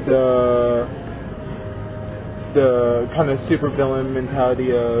out of the kind of supervillain mentality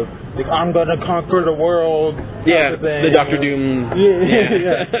of like I'm gonna conquer the world. Yeah, the Dr. Doom.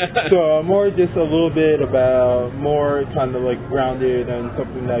 Yeah. So more just a little bit about more kind of like grounded and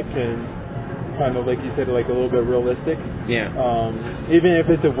something that can kind of like you said like a little bit realistic. Yeah. Even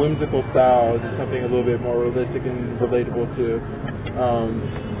if it's a whimsical style, just something a little bit more realistic and relatable to.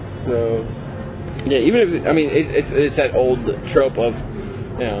 So. Yeah, even if it's that old trope of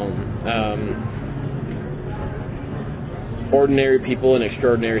ordinary people in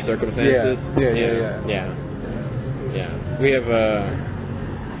extraordinary circumstances. Yeah. We have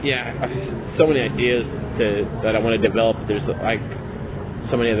so many ideas that I want to develop. There's like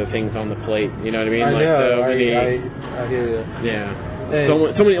so many other things on the plate. You know what I mean? I hear you. Yeah.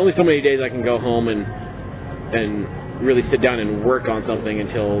 Only so many days I can go home and really sit down and work on something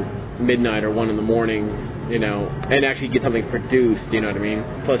until midnight or 1 in the morning. And actually get something produced. You know what I mean?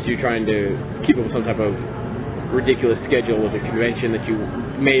 Plus, you're trying to keep up with some type of ridiculous schedule with a convention that you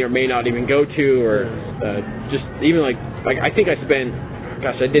may or may not even go to, or just even like I think I spent,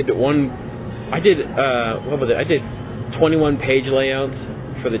 I did 21 page layouts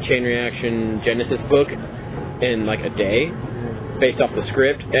for the Chain Reaction Genesis book in like a day, based off the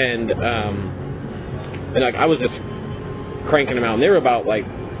script, and like I was just cranking them out, and they were about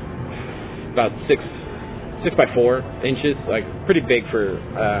 6 by 4 inches, like pretty big for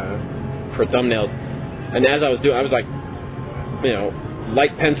thumbnails. And as I was doing, I was like,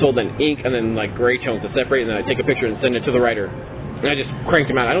 light pencil, then ink, and then like gray tones to separate, and then I take a picture and send it to the writer. And I just cranked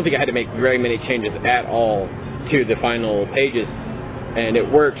them out. I don't think I had to make very many changes at all to the final pages, and it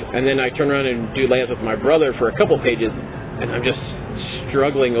worked. And then I turn around and do layouts with my brother for a couple pages, and I'm just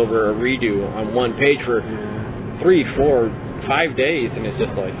struggling over a redo on one page for 3, 4, 5 days, and it's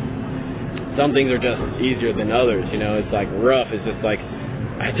just like some things are just easier than others. It's like rough. It's just like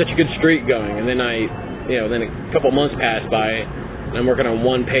I had such a good streak going, and then then a couple months pass by, and I'm working on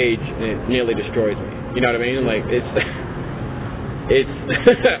one page, and it nearly destroys me. You know what I mean? Like, it's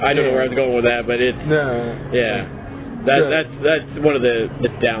I don't know where I was going with that, but it's, that's one of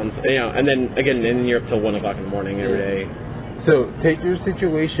the downs, and then, again, you're up till 1 o'clock in the morning every day. So, take your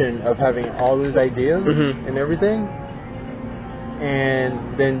situation of having all those ideas and everything,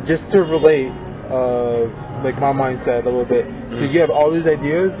 and then just to relate, like my mindset a little bit, so you have all these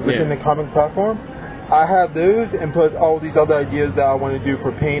ideas within the comic platform. I have those, and plus all these other ideas that I want to do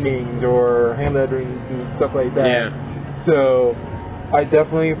for paintings or hand letterings and stuff like that. Yeah. So I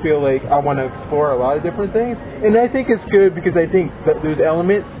definitely feel like I want to explore a lot of different things, and I think it's good because I think that those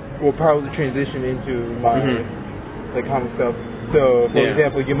elements will probably transition into my like comic stuff. So, for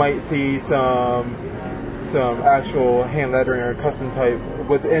example, you might see some actual hand lettering or custom type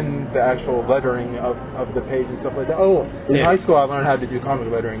within the actual lettering of the page and stuff like that. In high school I learned how to do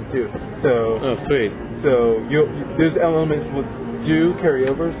comic lettering too. So sweet. So those elements do carry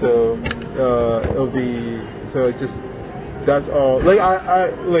over. So it'll be that's all. Like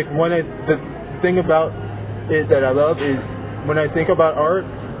I like the thing about it that I love is when I think about art,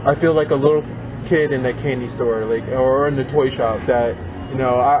 I feel like a little kid in a candy store, or in the toy shop that.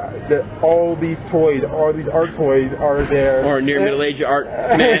 All these toys, all these art toys are there. Or near middle-aged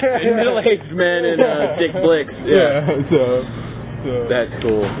middle-aged man and Dick Blix. So that's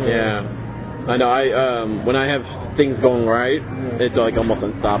cool. Yeah. I know. When I have things going right, it's like almost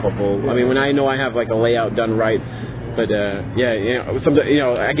unstoppable. I mean, when I know I have like a layout done right, but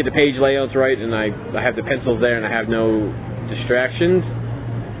I get the page layouts right, and I have the pencils there, and I have no distractions,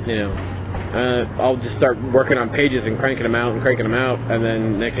 I'll just start working on pages and cranking them out, and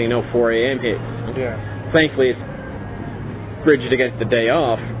then next thing you know, 4 a.m. hits. Yeah. Thankfully, it's bridged against the day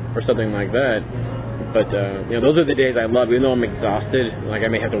off or something like that. But those are the days I love, even though I'm exhausted. Like I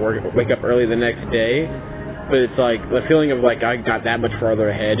may have to wake up early the next day, but it's like the feeling of like I got that much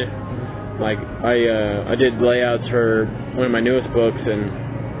farther ahead. Like I did layouts for one of my newest books,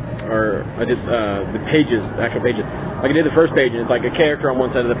 or I did the actual pages. Like I did the first page, and it's like a character on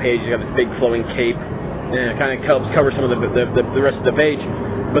one side of the page. He's got this big flowing cape, and it kind of helps cover some of the rest of the page.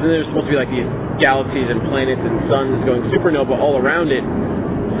 But then there's supposed to be like these galaxies and planets and suns going supernova all around it.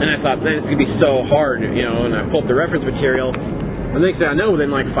 And I thought, man, it's going to be so hard, and I pulled up the reference material. And the next thing I know,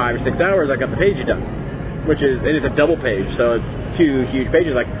 within like 5 or 6 hours, I got the page done. It is a double page, so it's 2 huge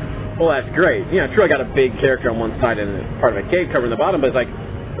pages. Like, well, that's great. True, I got a big character on one side and part of a cave covering the bottom, but it's like,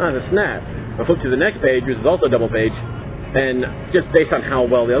 it's a snap. I flipped to the next page, which is also a double page, and just based on how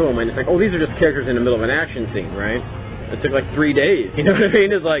well the other one went, it's like, oh, these are just characters in the middle of an action scene, right? It took like 3 days, you know what I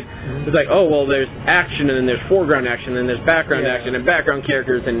mean? It's like, oh, well, there's action, and then there's foreground action, and then there's background action, and background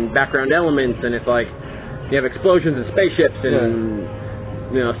characters, and background elements, and it's like, you have explosions and spaceships, and,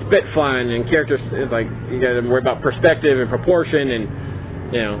 spit flying, and characters, it's like, you gotta worry about perspective and proportion, and,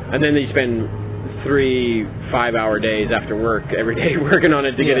 and then you spend 3 5-hour days after work, every day working on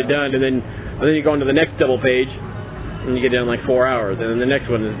it to get it done, and then you go into the next double page, and you get done in like 4 hours, and then the next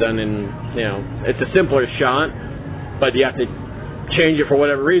one is done in, it's a simpler shot, but you have to change it for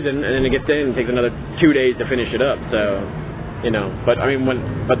whatever reason, and then it gets in and takes another 2 days to finish it up. So, but I mean,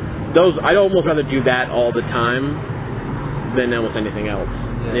 those, I'd almost rather do that all the time than almost anything else.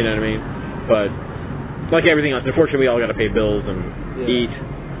 Yeah. You know what I mean? But like everything else, unfortunately, we all got to pay bills and eat.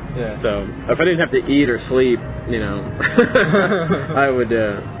 Yeah. So if I didn't have to eat or sleep, I'd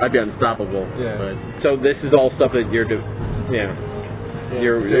be unstoppable. Yeah. But, so this is all stuff that you're doing. Yeah.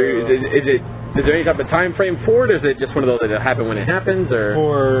 Is there any type of time frame for it, or is it just one of those that happen when it happens, or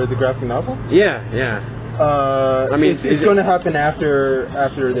for the graphic novel? Yeah. I mean, it's going to happen after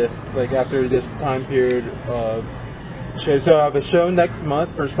this, like after this time period of show. So I have a show next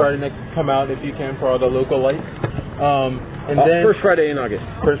month, first Friday next, come out if you can for all the local lights. And then first Friday in August.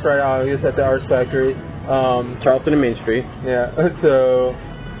 First Friday in August at the Arts Factory, Charleston and Main Street. Yeah. So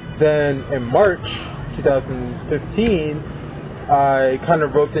then in March 2015, I kind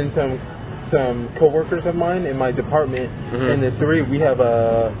of roped in some co-workers of mine in my department, and the 3, we have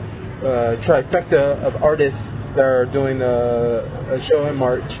a trifecta of artists that are doing a show in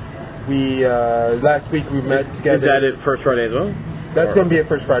March. We last week we met together. Is that it first Friday as well? That's going to be a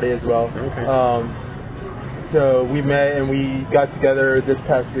first Friday as well. Okay. So we met and we got together this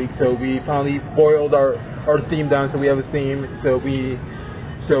past week. So we finally boiled our theme down. So we have a theme. So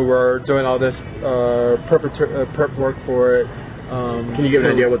we're doing all this prep work for it. Can you give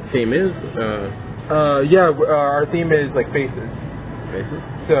an idea what the theme is? Our theme is like faces. Faces?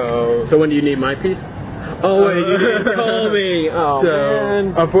 So when do you need my piece? Oh, wait, you didn't call me. Oh, so,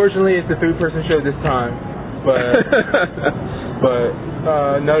 man. Unfortunately, it's a 3-person show this time. But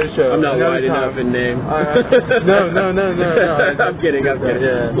another show. I'm not wide enough in name. No. I'm kidding.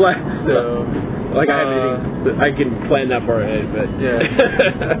 Yeah. I can plan that far ahead, but yeah.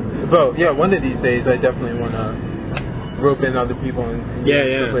 But yeah, one of these days I definitely want to rope in other people and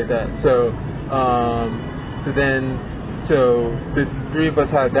stuff like that. So the 3 of us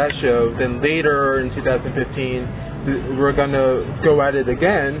had that show. Then later in 2015, we're gonna go at it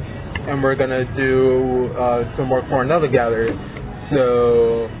again, and we're gonna do some work for another gallery.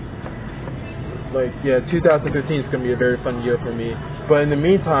 So 2015 is gonna be a very fun year for me. But in the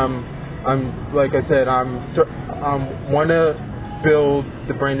meantime, I'm wanna build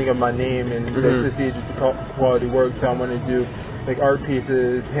the branding of my name and just quality work. So I want to do like art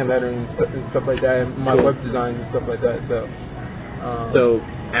pieces, hand lettering and stuff like that, and my web design and stuff like that. So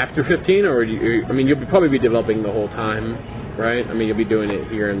after 15, or you'll probably be developing the whole time, right? I mean, you'll be doing it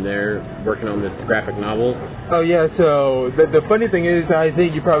here and there, working on this graphic novel. Oh yeah. So the funny thing is, I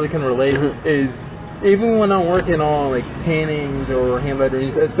think you probably can relate is even when I'm working on like paintings or hand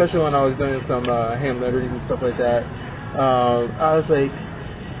lettering, especially when I was doing some hand lettering and stuff like that. I was like,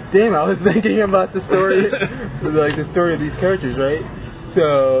 damn, I was thinking about the story, like the story of these characters, right?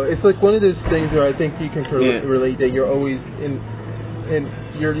 So it's like one of those things where I think you can relate that you're always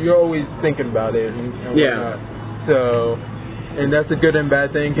you're always thinking about it and whatnot. So, and that's a good and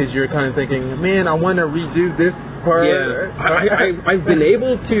bad thing because you're kind of thinking, man, I want to redo this part. Yeah, I've been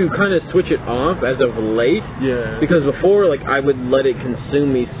able to kind of switch it off as of late. Yeah. Because before, like, I would let it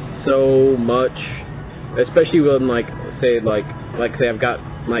consume me so much, especially when say I've got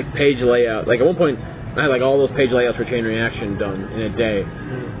like page layout. Like at one point, I had like all those page layouts for Chain Reaction done in a day,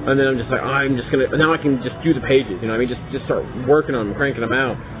 and then I'm just like, now I can just do the pages. You know what I mean? Just start working on them, cranking them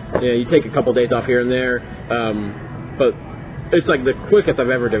out. You take a couple days off here and there, but it's like the quickest I've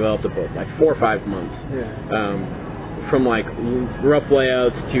ever developed a book, like 4 or 5 months. From like rough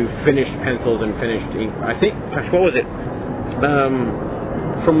layouts to finished pencils and finished ink. I think, gosh, what was it?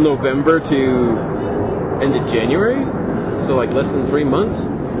 From November to end of January, so like less than 3 months,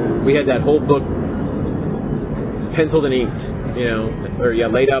 we had that whole book penciled and inked,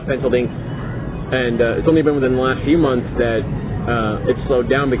 laid out, penciled, inked, and it's only been within the last few months that it slowed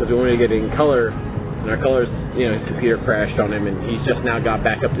down because we wanted to get it in color, and our colors, his computer crashed on him, and he's just now got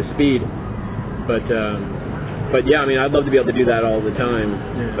back up to speed, But yeah, I mean, I'd love to be able to do that all the time.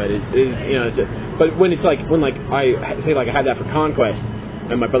 But it's just, but when I say I had that for Conquest,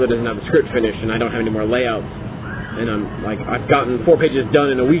 and my brother doesn't have the script finished, and I don't have any more layouts, and I'm like, I've gotten 4 pages done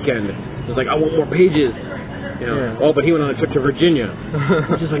in a weekend. It's like, I want more pages. Oh, but he went on a trip to Virginia.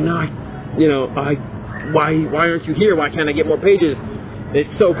 It's just like, no, why aren't you here? Why can't I get more pages?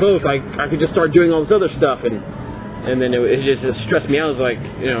 It's so close. I could just start doing all this other stuff, and then it just stressed me out. It was like,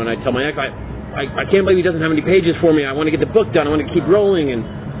 and I tell my ex, I can't believe he doesn't have any pages for me. I want to get the book done. I want to keep rolling.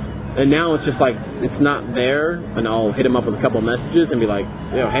 And now it's just like, it's not there. And I'll hit him up with a couple messages and be like,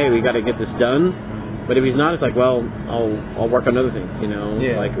 hey, we got to get this done. But if he's not, it's like, well, I'll work on other things,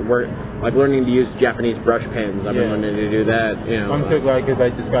 like learning to use Japanese brush pens. I've been learning to do that. I'm so glad because I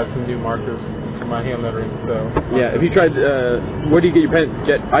just got some new markers for my hand lettering. So yeah, if you tried, where do you get your pens?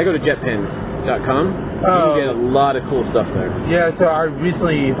 I go to jetpens.com. You can get a lot of cool stuff there. Yeah, so I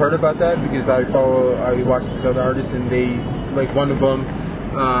recently heard about that because I watched these other artists, and they, like one of them,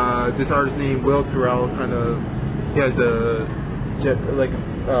 this artist named Will Terrell, he has a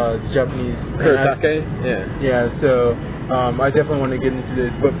Japanese Kurosake? Yeah, so I definitely want to get into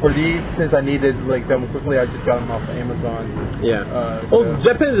this. But for these, since I needed them quickly, I just got them off of Amazon. Yeah.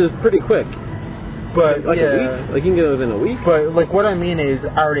 JetPens is pretty quick. But a week? Like you can get those in a week? But like what I mean is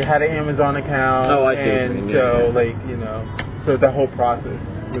I already had an Amazon account. Oh, I see. And so so the whole process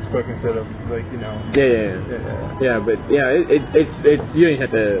was quick instead of Yeah, but it's you don't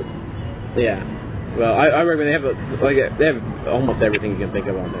have to. Yeah. Well, I recommend they have almost everything you can think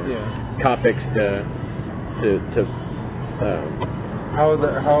of on there. Yeah. Copics to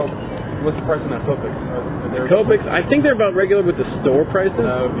what's the price on that Copics? Copics, I think they're about regular with the store prices.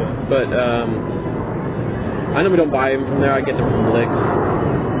 Oh, okay. But I know we don't buy them from there. I get them from Blix.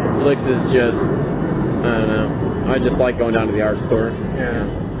 Blix is just, I don't know. I just like going down to the art store. Yeah.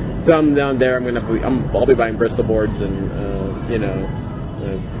 So I'm down there. I'll be buying Bristol boards and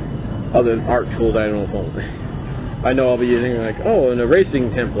other art tools. I don't know. I know I'll be using an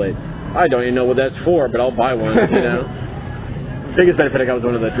erasing template. I don't even know what that's for, but I'll buy one. Biggest benefit I got was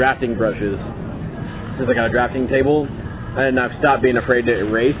one of the drafting brushes. Since I got a drafting table, and I've stopped being afraid to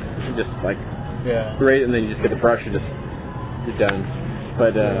erase. Just erase, and then you just get the brush and just you're done.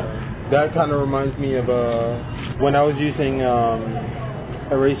 But that kind of reminds me of when I was using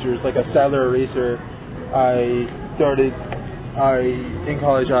erasers, like a Styler eraser. In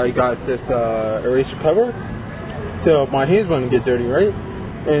college I got this eraser cover, so my hands wouldn't get dirty, right?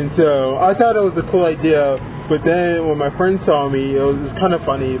 And so I thought it was a cool idea. But then when my friends saw me, it was kind of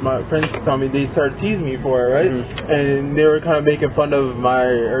funny. My friends saw me, they started teasing me for it, right? Mm-hmm. And they were kind of making fun of my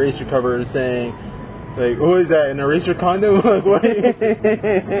eraser cover, saying, like, "What is that, an eraser condom?" Like, what?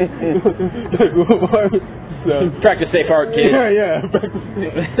 What? So, practice safe art, kid. Yeah, practice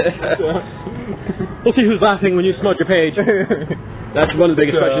safe. We'll see who's laughing when you smudge your page. That's one of the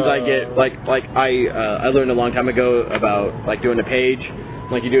biggest questions I get. I learned a long time ago about doing a page.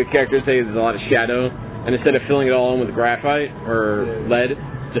 Like you do a character, say there's a lot of shadow. And instead of filling it all in with graphite or lead,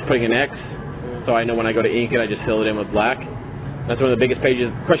 just putting an X, so I know when I go to ink it, I just fill it in with black. That's one of the biggest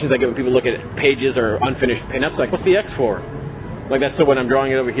questions I get when people look at pages or unfinished pinups. Like, what's the X for? Like, that's so when I'm drawing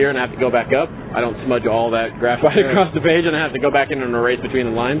it over here and I have to go back up, I don't smudge all that graphite across the page and I have to go back in and erase between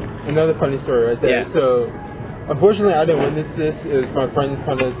the lines. Another funny story right there. Yeah. So, unfortunately, I didn't witness this. It was my friend's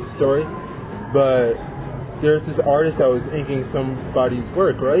kind of story. But there's this artist that was inking somebody's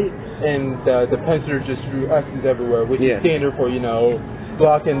work, right? And the penciler just drew X's everywhere, which is standard for,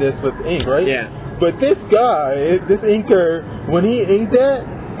 blocking this with ink, right? Yeah. But this guy, this inker, when he inked that,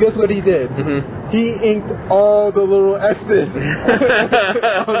 guess what he did? Mm-hmm. He inked all the little X's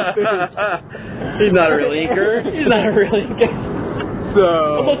on the page. He's not a real inker. He's not a real inker. So,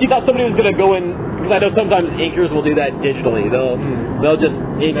 almost you thought somebody was going to go in, because I know sometimes inkers will do that digitally. They'll just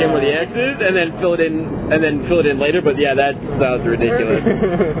ink in where the X is and then fill it in later. But yeah, that sounds ridiculous.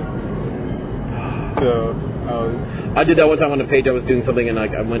 So I did that one time on a page. I was doing something, and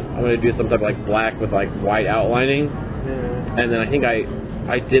like I wanted to do some type of like black with like white outlining, and then I think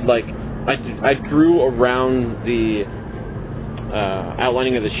I did like I drew around the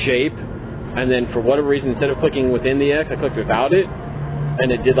outlining of the shape, and then for whatever reason, instead of clicking within the X, I clicked without it,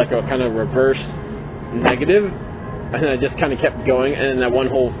 and it did like a kind of reverse negative, and then I just kind of kept going, and then that one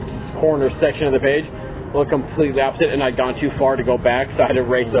whole corner section of the page looked completely opposite, and I'd gone too far to go back, so I had to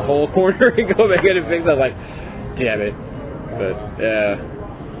erase the whole corner and go back in and fix it. I was like, damn it. But, yeah.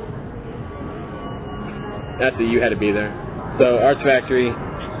 That's it, you had to be there. So, Arts Factory,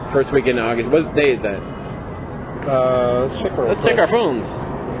 first weekend in August. What day is that? Let's check our phones.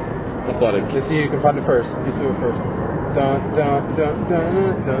 Let's see if you can find it first. Let's do it first.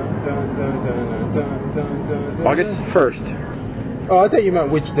 August 1st. Oh, I thought you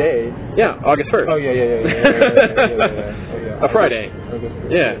meant which day. Yeah, August 1st. Oh, yeah. A Friday. August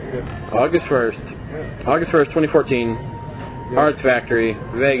 1st. Yeah. August 1st. August 1st, 2014. Arts Factory,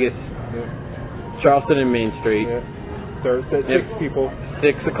 Vegas. Charleston and Main Street. So it's at 6 people.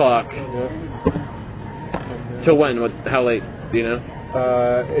 6 o'clock. Till when? How late? Do you know?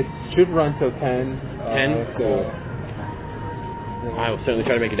 It should run till 10. 10? Cool. I will certainly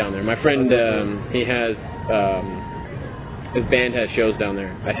try to make it down there. My friend, he has... his band has shows down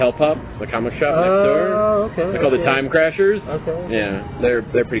there at Hell Pop, the comic shop next door. Oh, okay. They're called the Time Crashers. Okay. Yeah,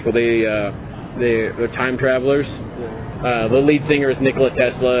 they're pretty cool. They're time travelers. The lead singer is Nikola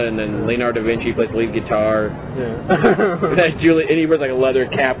Tesla, and then Leonardo da Vinci plays the lead guitar. Yeah. And he wears like a leather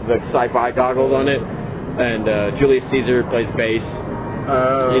cap with like sci-fi goggles on it. And Julius Caesar plays bass.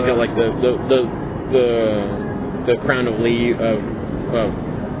 He's got like the crown of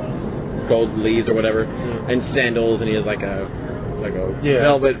gold leaves or whatever, and sandals, and he has like a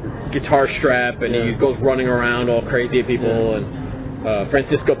velvet guitar strap, and he goes running around all crazy at people. And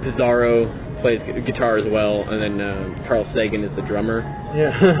Francisco Pizarro plays guitar as well, and then Carl Sagan is the drummer.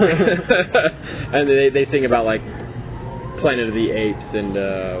 Yeah. And they sing about like Planet of the Apes and.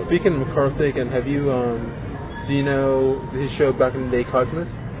 Speaking of Carl Sagan, do you know his show back in the day, Cosmos?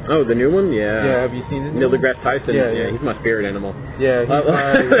 Oh, the new one? Yeah. Yeah, have you seen it? Neil deGrasse Tyson? Yeah, he's my spirit animal. Yeah, he's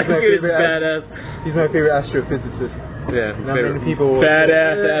my favorite badass. He's my favorite astrophysicist. Yeah. Not many people.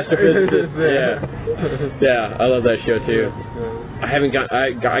 Badass astrophysicist. Yeah, I love that show too. I haven't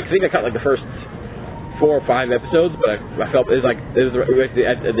I think I caught like the first 4 or 5 episodes, but I felt it was at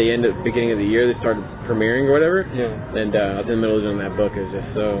the end of the beginning of the year they started premiering or whatever. Yeah. And I was in the middle of doing that book. It was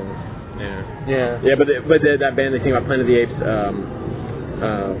just so. Yeah. Yeah, but that band they sing about Planet of the Apes.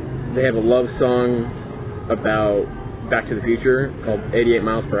 They have a love song about Back to the Future called 88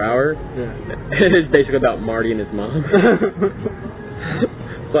 Miles Per Hour. Yeah. It's basically about Marty and his mom.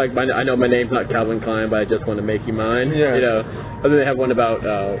 It's like, I know my name's not Calvin Klein, but I just want to make you mine. Yeah. You know. And then they have one about,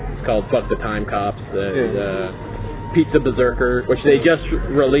 it's called Fuck the Time Cops, Pizza Berserker, which they just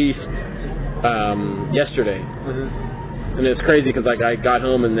released yesterday. And it's crazy because like I got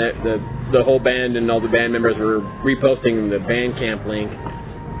home and the whole band and all the band members were reposting the Bandcamp link,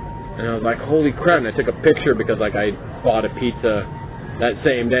 and I was like, holy crap! And I took a picture because like I bought a pizza that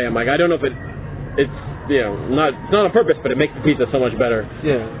same day. I'm like, I don't know if it's not on purpose, but it makes the pizza so much better.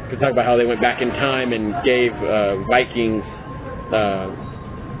 Yeah. To talk about how they went back in time and gave Vikings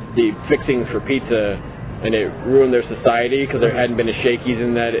the fixings for pizza, and it ruined their society because there hadn't been a Shakey's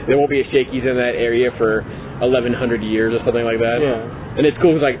in that. There won't be a Shakey's in that area for 1,100 years or something like that. Yeah. And it's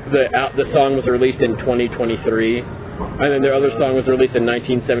cool because like the song was released in 2023, and then their other song was released in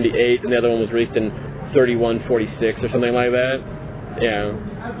 1978, and the other one was released in 3146 or something like that. Yeah.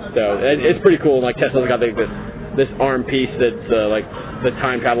 So it's pretty cool. Like Tesla's got like this arm piece that's like the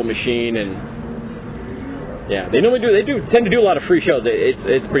time travel machine, and yeah, they tend to do a lot of free shows.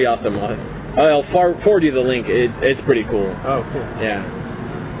 It's pretty awesome. I'll forward you the link. It's pretty cool. Oh, cool. Yeah.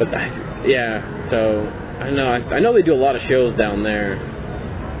 But yeah, so I know they do a lot of shows down there.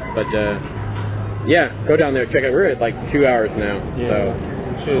 But yeah, go down there, check it. We're at like 2 hours now.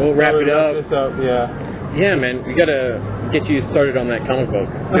 Yeah. So we'll wrap it up. Yeah, man, we gotta get you started on that comic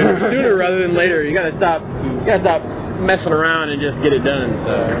book sooner rather than later. You gotta stop messing around and just get it done.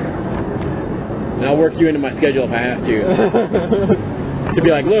 So, and I'll work you into my schedule if I have to. To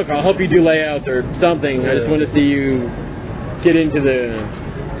be like, look, I'll help you do layouts or something. I just want to see you get into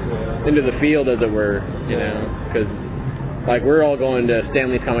the field, as it were, you know, because like we're all going to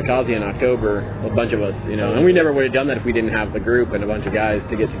Stanley's Kamikaze in October, a bunch of us, you know, and we never would have done that if we didn't have the group and a bunch of guys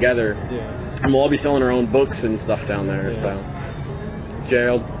to get together. Yeah. And we'll all be selling our own books and stuff down there. Yeah. So,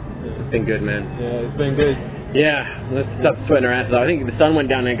 Gerald, it's been good, man. Yeah, it's been good. Yeah, let's stop sweating our asses off. I think the sun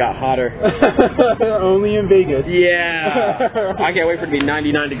went down and it got hotter. Only in Vegas. Yeah. I can't wait for it to be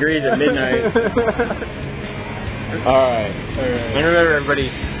 99 degrees at midnight. Alright. And remember, everybody,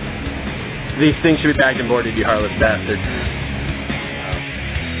 these things should be bagged and boarded, you heartless bastards.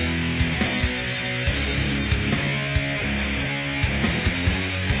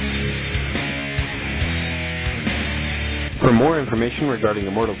 For more information regarding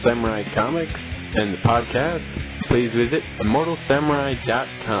Immortal Samurai comics and the podcast, please visit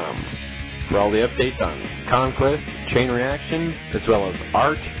immortalsamurai.com for all the updates on Conquest, Chain Reaction, as well as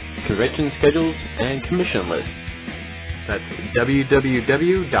art, convention schedules, and commission lists. That's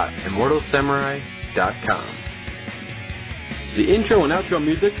www.immortalsamurai.com. The intro and outro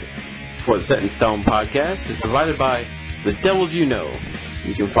music for the Set in Stone podcast is provided by The Devils You Know.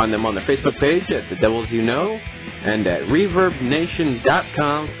 You can find them on their Facebook page at The Devils You Know and at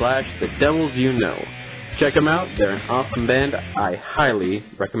ReverbNation.com/TheDevilsYouKnow. Check them out. They're an awesome band. I highly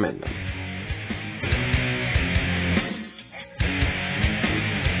recommend them.